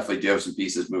Devils definitely do have some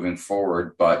pieces moving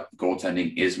forward, but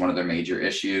goaltending is one of their major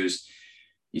issues.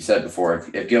 You said before,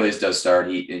 if Gillies does start,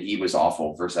 he was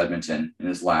awful versus Edmonton in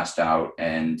his last out,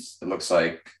 and it looks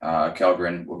like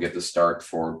Kellgren will get the start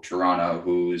for Toronto,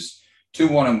 who's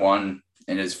 2-1-1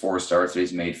 in his 4 starts that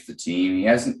he's made for the team. He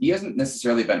hasn't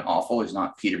necessarily been awful. He's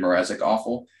not Peter Mrazek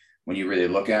awful when you really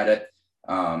look at it,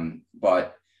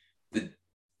 but the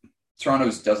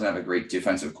Toronto doesn't have a great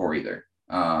defensive core either.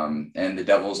 And the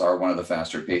Devils are one of the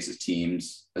faster paced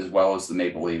teams as well as the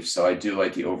Maple Leafs. So I do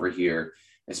like the over here,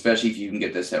 especially if you can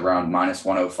get this at around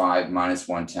 -105,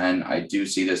 -110. I do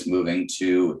see this moving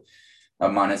to a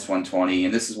 -120.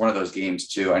 And this is one of those games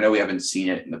too. I know we haven't seen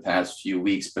it in the past few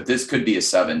weeks, but this could be a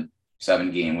 7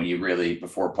 game when you really,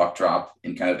 before puck drop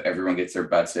and kind of everyone gets their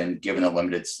bets in, given a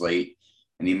limited slate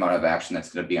and the amount of action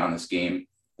that's going to be on this game.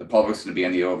 The public's going to be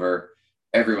on the over.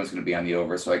 Everyone's going to be on the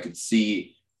over. So I could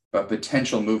see a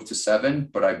potential move to 7,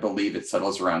 but I believe it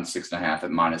settles around 6.5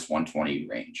 at -120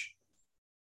 range.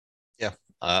 Yeah,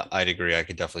 I'd agree. I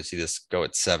could definitely see this go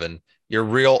at 7. Your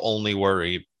real only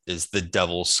worry is the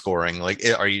Devils scoring. Like,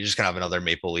 are you just gonna have another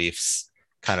Maple Leafs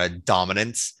kind of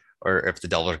dominance, or if the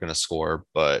Devils are going to score?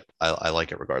 But I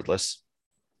like it regardless.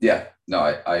 Yeah, no,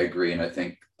 I agree. And I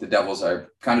think the Devils are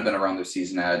kind of been around their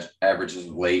season averages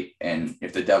of late. And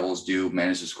if the Devils do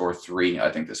manage to score 3,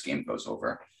 I think this game goes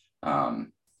over.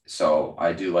 So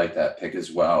I do like that pick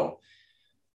as well.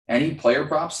 Any player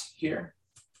props here?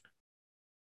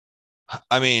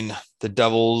 I mean, the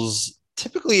Devils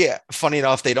typically, funny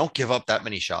enough, they don't give up that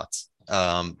many shots.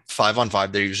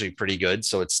 5-on-5, they're usually pretty good.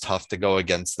 So it's tough to go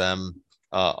against them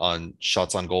on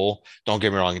shots on goal. Don't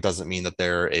get me wrong. It doesn't mean that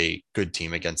they're a good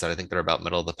team against that. I think they're about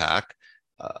middle of the pack.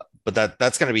 But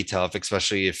that's going to be tough,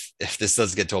 especially if this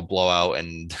does get to a blowout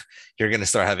and you're going to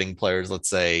start having players, let's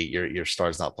say your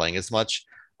star's not playing as much.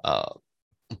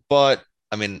 But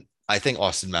I mean, I think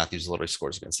Austin Matthews literally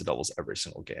scores against the Devils every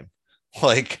single game.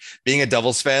 Like, being a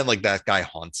Devils fan, like, that guy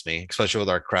haunts me, especially with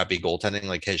our crappy goaltending.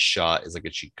 Like, his shot is like a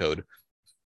cheat code.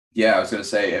 Yeah, I was going to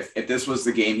say, if this was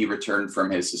the game he returned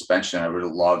from his suspension, I would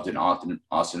have loved an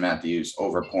Austin Matthews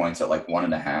over points at like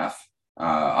 1.5.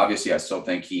 Obviously, I still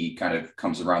think he kind of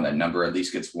comes around that number, at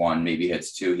least gets 1, maybe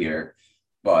hits 2 here.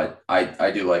 But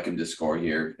I do like him to score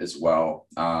here as well.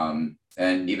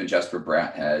 And even Jesper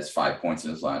Bratt has 5 points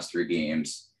in his last 3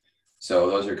 games.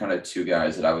 So those are kind of 2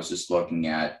 guys that I was just looking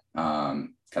at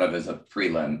kind of as a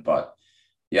prelim. But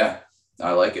yeah,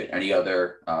 I like it. Any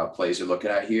other plays you're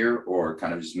looking at here, or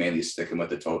kind of just mainly sticking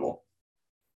with the total?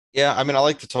 Yeah, I mean, I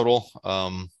like the total.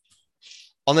 On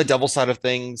the Devil side of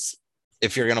things,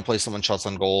 if you're going to play someone shots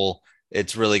on goal,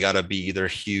 it's really got to be either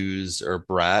Hughes or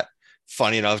Bratt.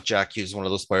 Funny enough, Jack Hughes is one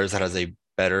of those players that has a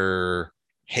better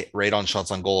hit rate on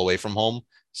shots on goal away from home.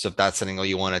 So if that's something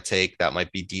you want to take, that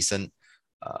might be decent.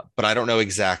 But I don't know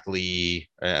exactly,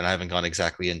 and I haven't gone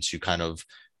exactly into kind of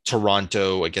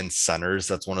Toronto against centers.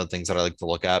 That's one of the things that I like to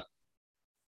look at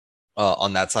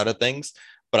on that side of things.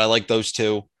 But I like those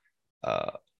 2.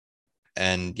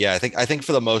 And yeah, I think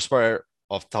for the most part,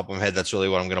 off the top of my head, that's really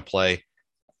what I'm going to play.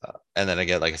 And then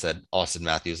again, like I said, Austin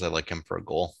Matthews, I like him for a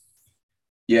goal.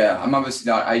 Yeah, I'm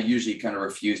obviously not. I usually kind of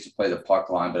refuse to play the puck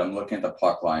line, but I'm looking at the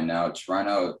puck line now.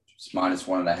 Toronto is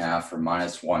 -1.5 or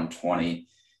 -120.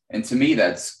 And to me,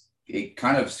 it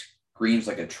kind of screams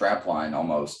like a trap line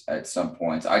almost at some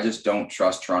points. I just don't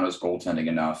trust Toronto's goaltending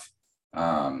enough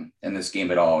in this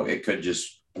game at all. It could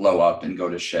just blow up and go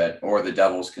to shit, or the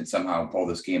Devils can somehow pull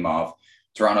this game off.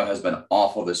 Toronto has been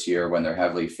awful this year when they're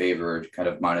heavily favored, kind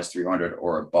of -300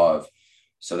 or above.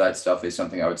 So that's definitely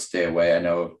something I would stay away. I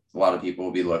know a lot of people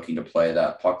will be looking to play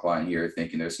that puck line here,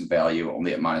 thinking there's some value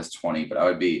only at -20, but I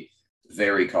would be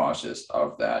very cautious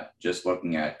of that, just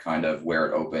looking at kind of where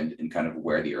it opened and kind of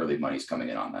where the early money's coming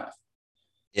in on that.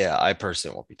 Yeah, I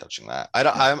personally won't be touching that.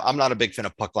 I'm not a big fan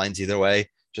of puck lines either way,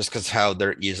 just because how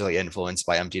they're easily influenced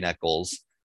by empty net goals.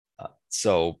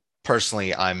 So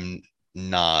personally, I'm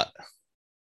not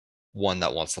one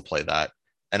that wants to play that,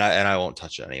 and I won't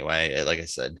touch it anyway. Like I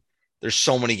said, there's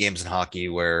so many games in hockey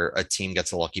where a team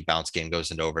gets a lucky bounce game,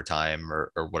 goes into overtime,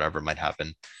 or whatever might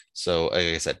happen. So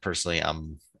like I said, personally,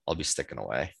 I'll be sticking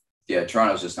away. Yeah,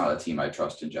 Toronto's just not a team I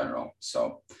trust in general.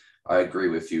 So I agree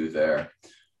with you there.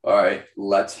 All right,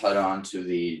 let's head on to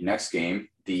the next game.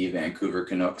 The Vancouver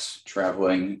Canucks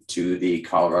traveling to the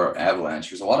Colorado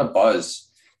Avalanche. There's a lot of buzz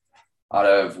out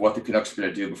of what the Canucks are going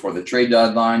to do before the trade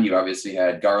deadline. You obviously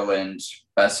had Garland,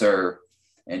 Besser,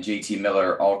 and JT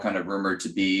Miller all kind of rumored to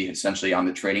be essentially on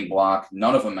the trading block.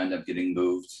 None of them end up getting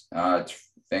moved.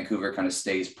 Vancouver kind of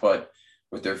stays put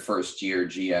with their first year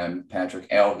GM,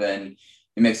 Patrick Alvin.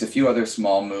 He makes a few other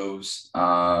small moves,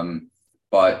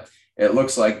 but it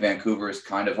looks like Vancouver is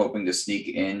kind of hoping to sneak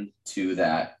into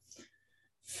that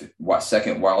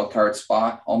second wild card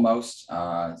spot almost.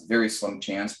 It's a very slim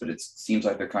chance, but it seems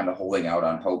like they're kind of holding out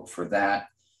on hope for that.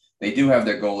 They do have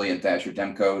their goalie in Thatcher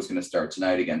Demko, who's going to start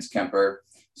tonight against Kemper.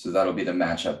 So that'll be the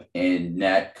matchup in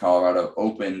net. Colorado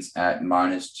opens at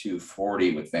minus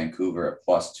 240 with Vancouver at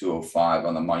plus 205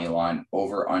 on the money line.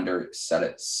 Over under set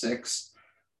at 6.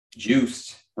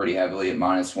 Juiced pretty heavily at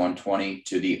minus 120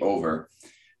 to the over.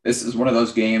 This is one of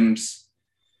those games.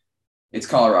 It's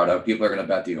Colorado. People are going to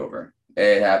bet the over.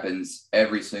 It happens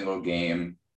every single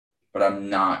game, but I'm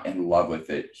not in love with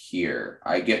it here.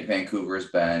 I get Vancouver's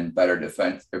been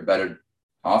better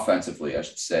offensively, I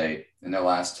should say, in their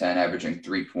last 10, averaging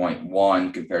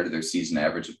 3.1 compared to their season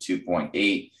average of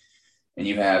 2.8. And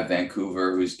you have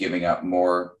Vancouver, who's giving up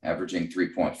more, averaging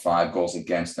 3.5 goals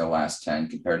against their last 10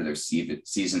 compared to their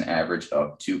season average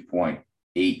of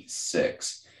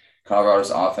 2.86. Colorado's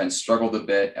offense struggled a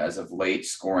bit as of late,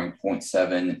 scoring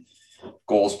 0.7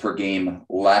 goals per game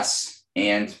less,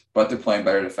 but they're playing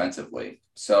better defensively.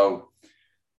 So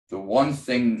the one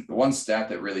stat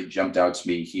that really jumped out to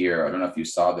me here, I don't know if you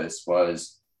saw this,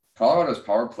 was Colorado's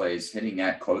power plays hitting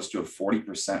at close to a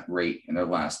 40% rate in their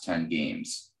last 10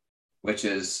 games, which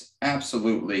is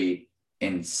absolutely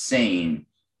insane.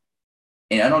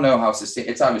 And I don't know how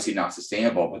it's obviously not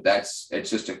sustainable, but it's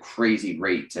just a crazy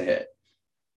rate to hit.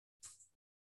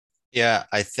 Yeah,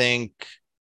 I think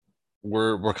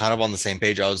we're kind of on the same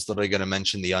page. I was literally going to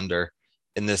mention the under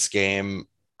in this game.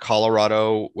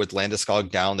 Colorado, with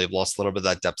Landeskog down, they've lost a little bit of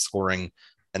that depth scoring,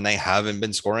 and they haven't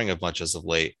been scoring as much as of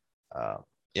late. I'm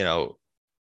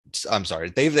sorry,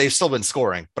 they've still been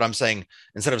scoring, but I'm saying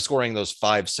instead of scoring those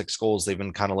 5-6 goals, they've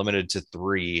been kind of limited to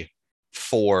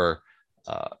 3-4,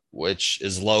 which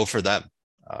is low for them.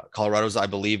 Colorado's, I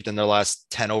believed, in their last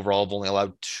 10 overall, have only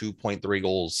allowed 2.3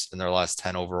 goals in their last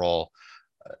 10 overall.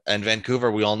 And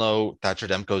Vancouver, we all know Thatcher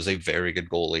Demko is a very good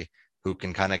goalie who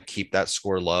can kind of keep that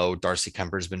score low. Darcy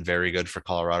Kemper's been very good for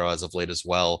Colorado as of late as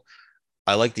well.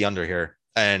 I like the under here.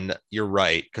 And you're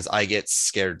right, because I get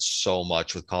scared so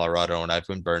much with Colorado, and I've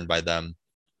been burned by them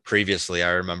previously.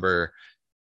 I remember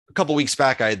a couple weeks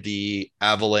back, I had the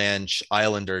Avalanche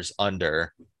Islanders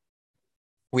under.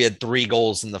 We had 3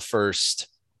 goals in the first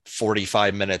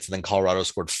 45 minutes, and then Colorado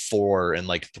scored 4 in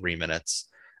like 3 minutes.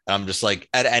 And I'm just like,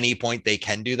 at any point they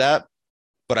can do that,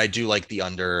 but I do like the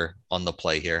under on the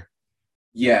play here.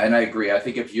 Yeah, and I agree. I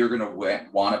think if you're going to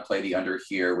want to play the under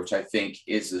here, which I think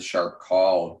is a sharp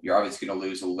call, you're obviously going to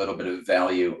lose a little bit of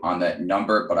value on that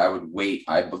number, but I would wait.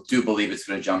 I do believe it's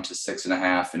going to jump to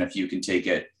 6.5. And if you can take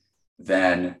it,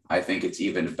 then I think it's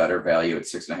even better value at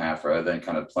 6.5 rather than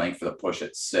kind of playing for the push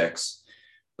at 6.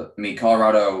 I mean,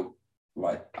 Colorado,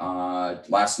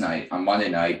 last night on Monday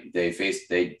night, they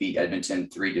beat Edmonton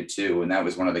 3-2. And that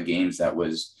was one of the games that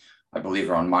was, I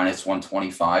believe, around minus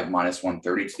 125, minus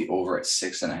 130 to the over at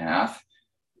 6.5.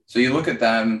 So you look at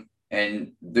them,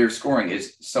 and their scoring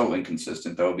is so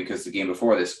inconsistent, though, because the game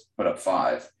before this put up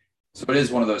 5. So it is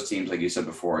one of those teams, like you said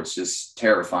before, it's just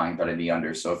terrifying betting the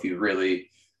under. So if you really,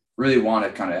 really want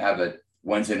to kind of have a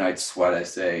Wednesday night sweat, I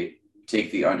say take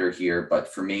the under here.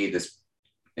 But for me,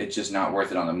 it's just not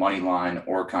worth it on the money line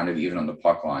or kind of even on the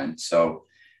puck line. So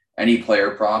any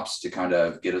player props to kind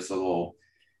of get us a little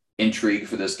intrigue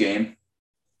for this game?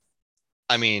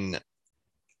 I mean,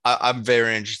 I'm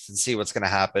very interested to see what's going to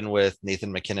happen with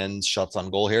Nathan MacKinnon's shots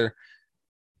on goal here.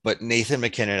 But Nathan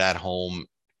MacKinnon at home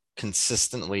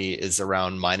consistently is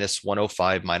around minus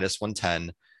 105, minus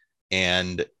 110.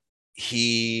 And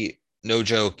he, no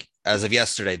joke, as of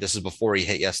yesterday, this is before he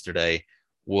hit yesterday,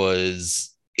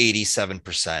 was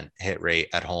 87% hit rate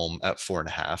at home at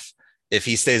 4.5. If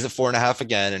he stays at 4.5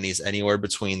 again, and he's anywhere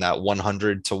between that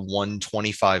 100 to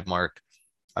 125 mark,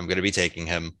 I'm going to be taking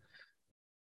him.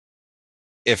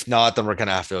 If not, then we're going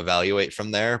to have to evaluate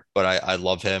from there. But I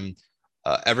love him.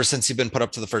 Ever since he's been put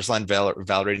up to the first line,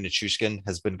 Valeri Nichushkin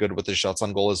has been good with his shots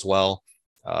on goal as well.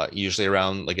 Usually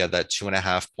around like at that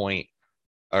 2.5 point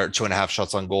or 2.5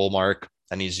 shots on goal mark.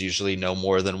 And he's usually no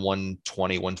more than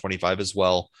 120, 125 as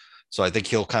well. So I think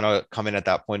he'll kind of come in at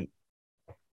that point.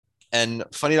 And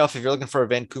funny enough, if you're looking for a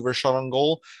Vancouver shot on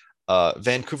goal,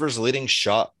 Vancouver's leading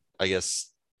shot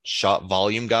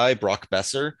volume guy, Brock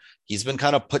Besser, he's been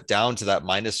kind of put down to that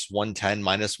minus 110,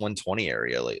 minus 120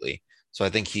 area lately. So I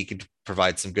think he could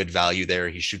provide some good value there.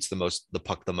 He shoots the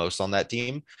puck the most on that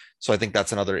team. So I think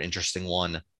that's another interesting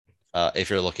one if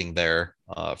you're looking there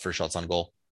for shots on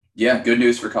goal. Yeah, good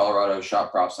news for Colorado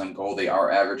shot props on goal. They are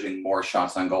averaging more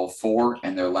shots on goal, 4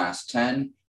 in their last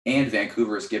 10. And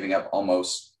Vancouver is giving up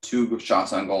almost 2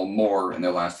 shots on goal more in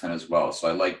their last 10 as well. So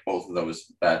I like both of those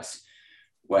bets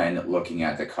when looking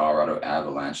at the Colorado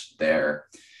Avalanche there.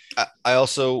 I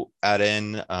also add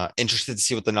in interested to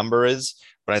see what the number is,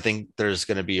 but I think there's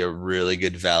going to be a really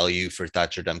good value for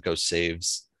Thatcher Demko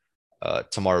saves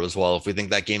tomorrow as well. If we think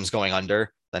that game's going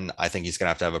under, then I think he's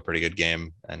going to have a pretty good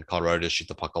game. And Colorado does shoot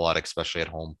the puck a lot, especially at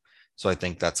home. So I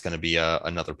think that's going to be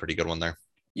another pretty good one there.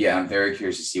 Yeah, I'm very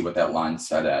curious to see what that line's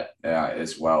set at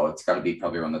as well. It's got to be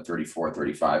probably around the 34,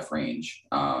 35 range.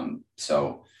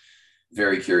 So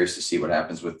very curious to see what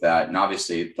happens with that. And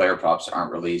obviously, player props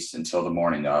aren't released until the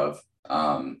morning of.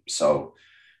 So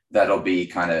that'll be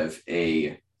kind of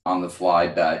a on the fly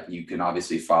bet. You can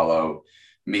obviously follow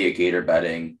me at Gator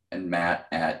Betting and Matt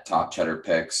at Top Cheddar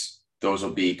Picks. Those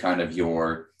will be kind of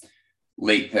your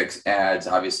late picks ads.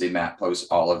 Obviously, Matt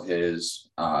posts all of his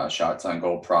shots on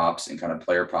goal props and kind of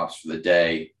player props for the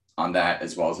day on that,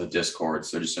 as well as a Discord.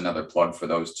 So just another plug for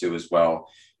those two as well.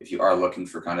 If you are looking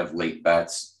for kind of late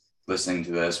bets, listening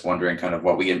to this, wondering kind of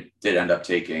what we did end up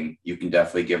taking, you can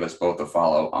definitely give us both a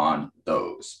follow on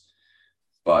those.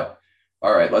 But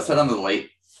all right, let's head on to the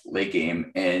late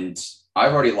game. And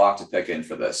I've already locked a pick in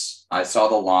for this. I saw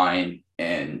the line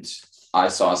and I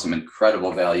saw some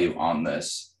incredible value on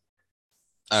this.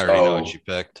 I already know what you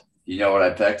picked. You know what I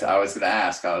picked? I was going to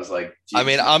ask. I was like, I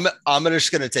mean, I'm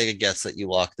just going to take a guess that you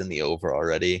locked in the over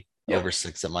already. Yep. Over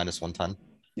 6 at -110.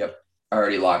 Yep. I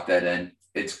already locked that in.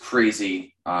 It's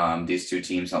crazy. These two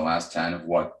teams in the last 10 of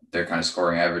what their kind of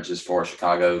scoring average is for.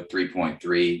 Chicago,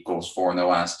 3.3, goals 4 in their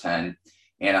last 10.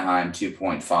 Anaheim,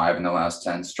 2.5 in the last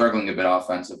 10, struggling a bit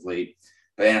offensively.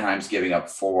 But Anaheim's giving up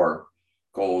 4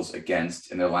 goals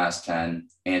against in their last 10,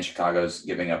 and Chicago's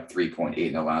giving up 3.8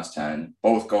 in their last 10.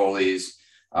 Both goalies,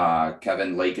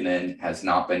 Kevin Lankinen has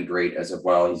not been great as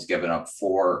well. He's given up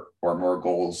 4 or more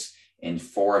goals in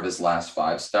 4 of his last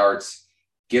 5 starts.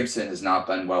 Gibson has not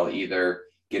been well either.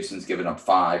 Gibson's given up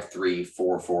 5, 3,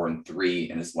 4, 4, and 3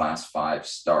 in his last 5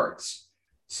 starts.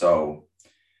 So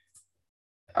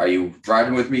are you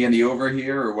driving with me in the over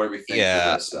here, or what do we think?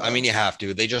 Yeah, I mean, you have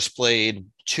to. They just played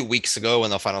 2 weeks ago,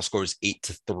 and the final score was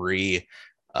 8-3.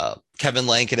 Kevin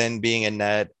Lankinen being in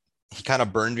net, he kind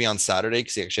of burned me on Saturday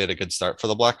because he actually had a good start for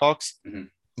the Blackhawks. Mm-hmm.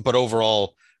 But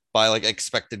overall, by like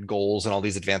expected goals and all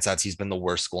these advanced stats, he's been the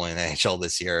worst goalie in the NHL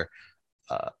this year.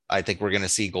 I think we're going to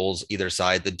see goals either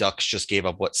side. The Ducks just gave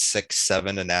up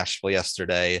 6-7 to Nashville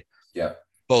yesterday. Yeah,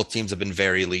 both teams have been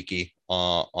very leaky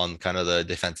on kind of the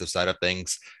defensive side of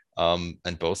things.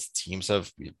 And both teams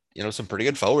have, some pretty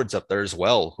good forwards up there as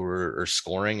well who are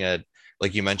scoring at,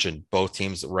 like you mentioned, both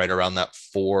teams right around that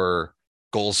 4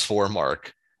 goals for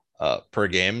mark per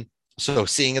game. So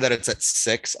seeing that it's at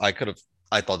 6, I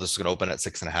thought this was going to open at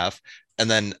 6.5.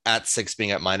 And then at 6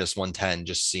 being at -110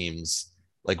 just seems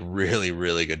like really,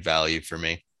 really good value for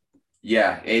me.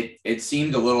 Yeah, it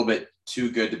seemed a little bit too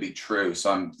good to be true.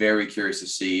 So I'm very curious to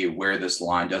see where this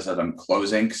line does at I'm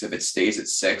closing, because if it stays at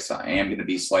 6, I am going to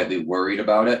be slightly worried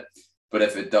about it. But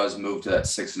if it does move to that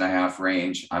 6.5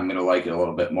 range, I'm going to like it a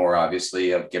little bit more,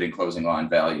 obviously, of getting closing line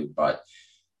value. But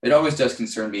it always does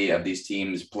concern me of these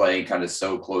teams playing kind of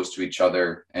so close to each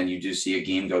other. And you do see a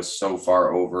game go so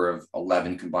far over of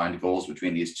 11 combined goals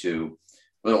between these two,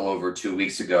 a little over 2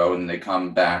 weeks ago, and they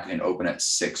come back and open at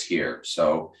 6 here.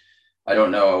 So I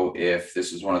don't know if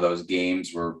this is one of those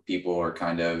games where people are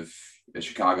kind of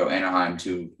Chicago, Anaheim,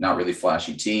 two not really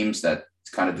flashy teams, that it's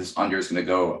kind of this under is going to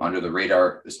go under the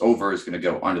radar. This over is going to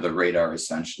go under the radar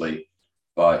essentially,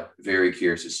 but very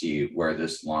curious to see where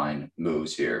this line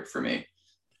moves here for me.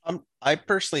 I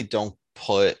personally don't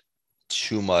put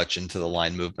too much into the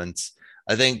line movements.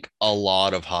 I think a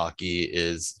lot of hockey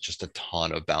is just a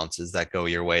ton of bounces that go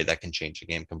your way that can change a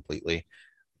game completely.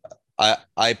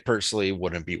 I personally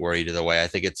wouldn't be worried either way. I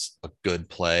think it's a good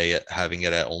play having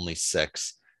it at only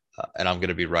 6, and I'm going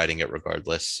to be riding it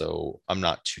regardless. So I'm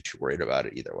not too worried about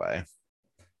it either way.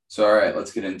 So, all right,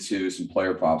 let's get into some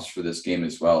player props for this game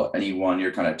as well. Anyone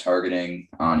you're kind of targeting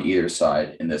on either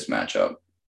side in this matchup?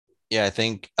 Yeah, I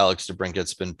think Alex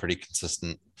DeBrincat's been pretty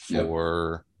consistent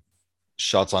for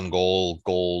shots on goal,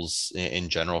 goals in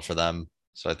general for them.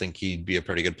 So I think he'd be a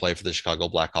pretty good play for the Chicago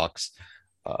Blackhawks.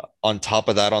 On top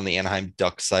of that, on the Anaheim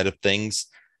Ducks side of things,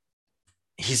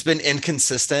 he's been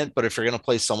inconsistent, but if you're going to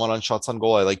play someone on shots on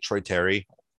goal, I like Troy Terry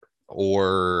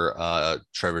or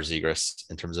Trevor Zegras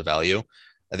in terms of value.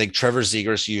 I think Trevor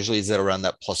Zegras usually is at around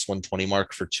that plus 120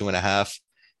 mark for 2.5,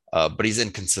 but he's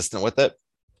inconsistent with it.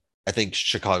 I think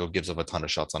Chicago gives up a ton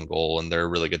of shots on goal and they're a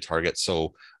really good target.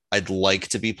 So I'd like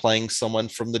to be playing someone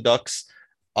from the Ducks.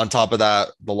 On top of that,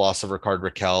 the loss of Ricard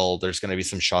Raquel, there's going to be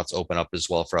some shots open up as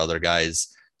well for other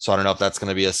guys. So I don't know if that's going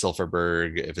to be a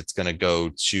Silverberg, if it's going to go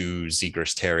to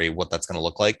Zegers Terry, what that's going to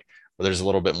look like. But there's a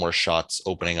little bit more shots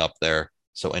opening up there.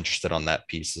 So interested on that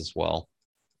piece as well.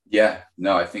 Yeah,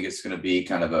 no, I think it's going to be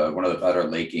kind of one of the better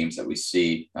late games that we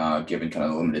see, given kind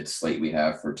of the limited slate we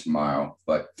have for tomorrow.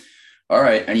 But all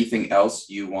right, anything else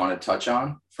you want to touch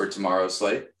on for tomorrow's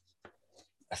slate?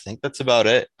 I think that's about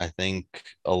it. I think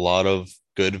a lot of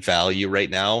good value right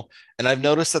now. And I've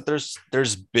noticed that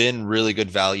there's been really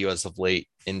good value as of late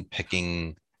in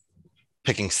picking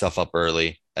stuff up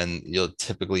early. And you'll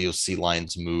see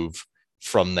lines move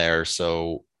from there.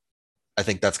 So I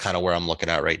think that's kind of where I'm looking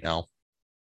at right now.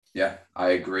 Yeah, I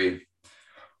agree.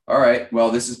 All right.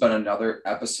 Well, this has been another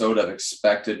episode of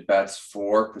Expected Bets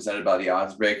 4 presented by the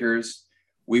Odds Breakers.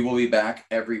 We will be back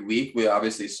every week. We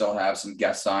obviously still have some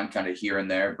guests on kind of here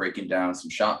and there, breaking down some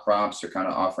shot prompts or kind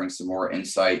of offering some more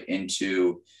insight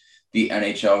into the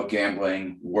NHL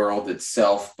gambling world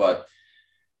itself. But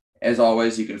as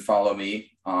always, you can follow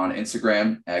me on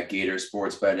Instagram at Gator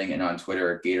Sports Betting and on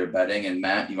Twitter at Gator Betting. And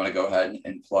Matt, you want to go ahead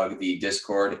and plug the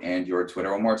Discord and your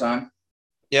Twitter one more time?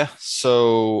 Yeah.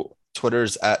 So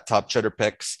Twitter's at Top Cheddar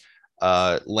Picks.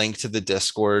 Link to the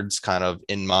Discords kind of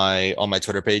on my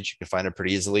Twitter page. You can find it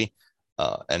pretty easily.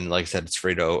 And like I said, it's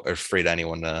free to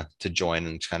anyone to join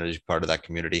and kind of be part of that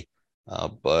community.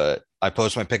 But I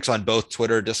post my picks on both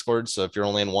Twitter and Discord. So if you're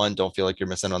only in one, don't feel like you're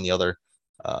missing on the other.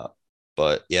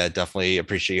 But yeah, definitely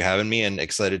appreciate you having me and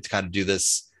excited to kind of do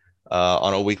this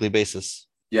on a weekly basis.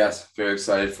 Yes, very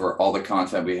excited for all the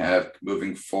content we have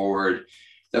moving forward.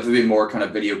 Definitely more kind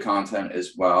of video content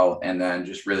as well. And then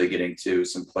just really getting to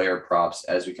some player props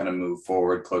as we kind of move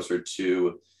forward closer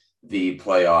to the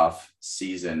playoff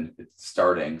season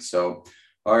starting. So,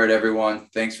 all right, everyone,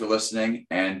 thanks for listening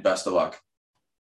and best of luck.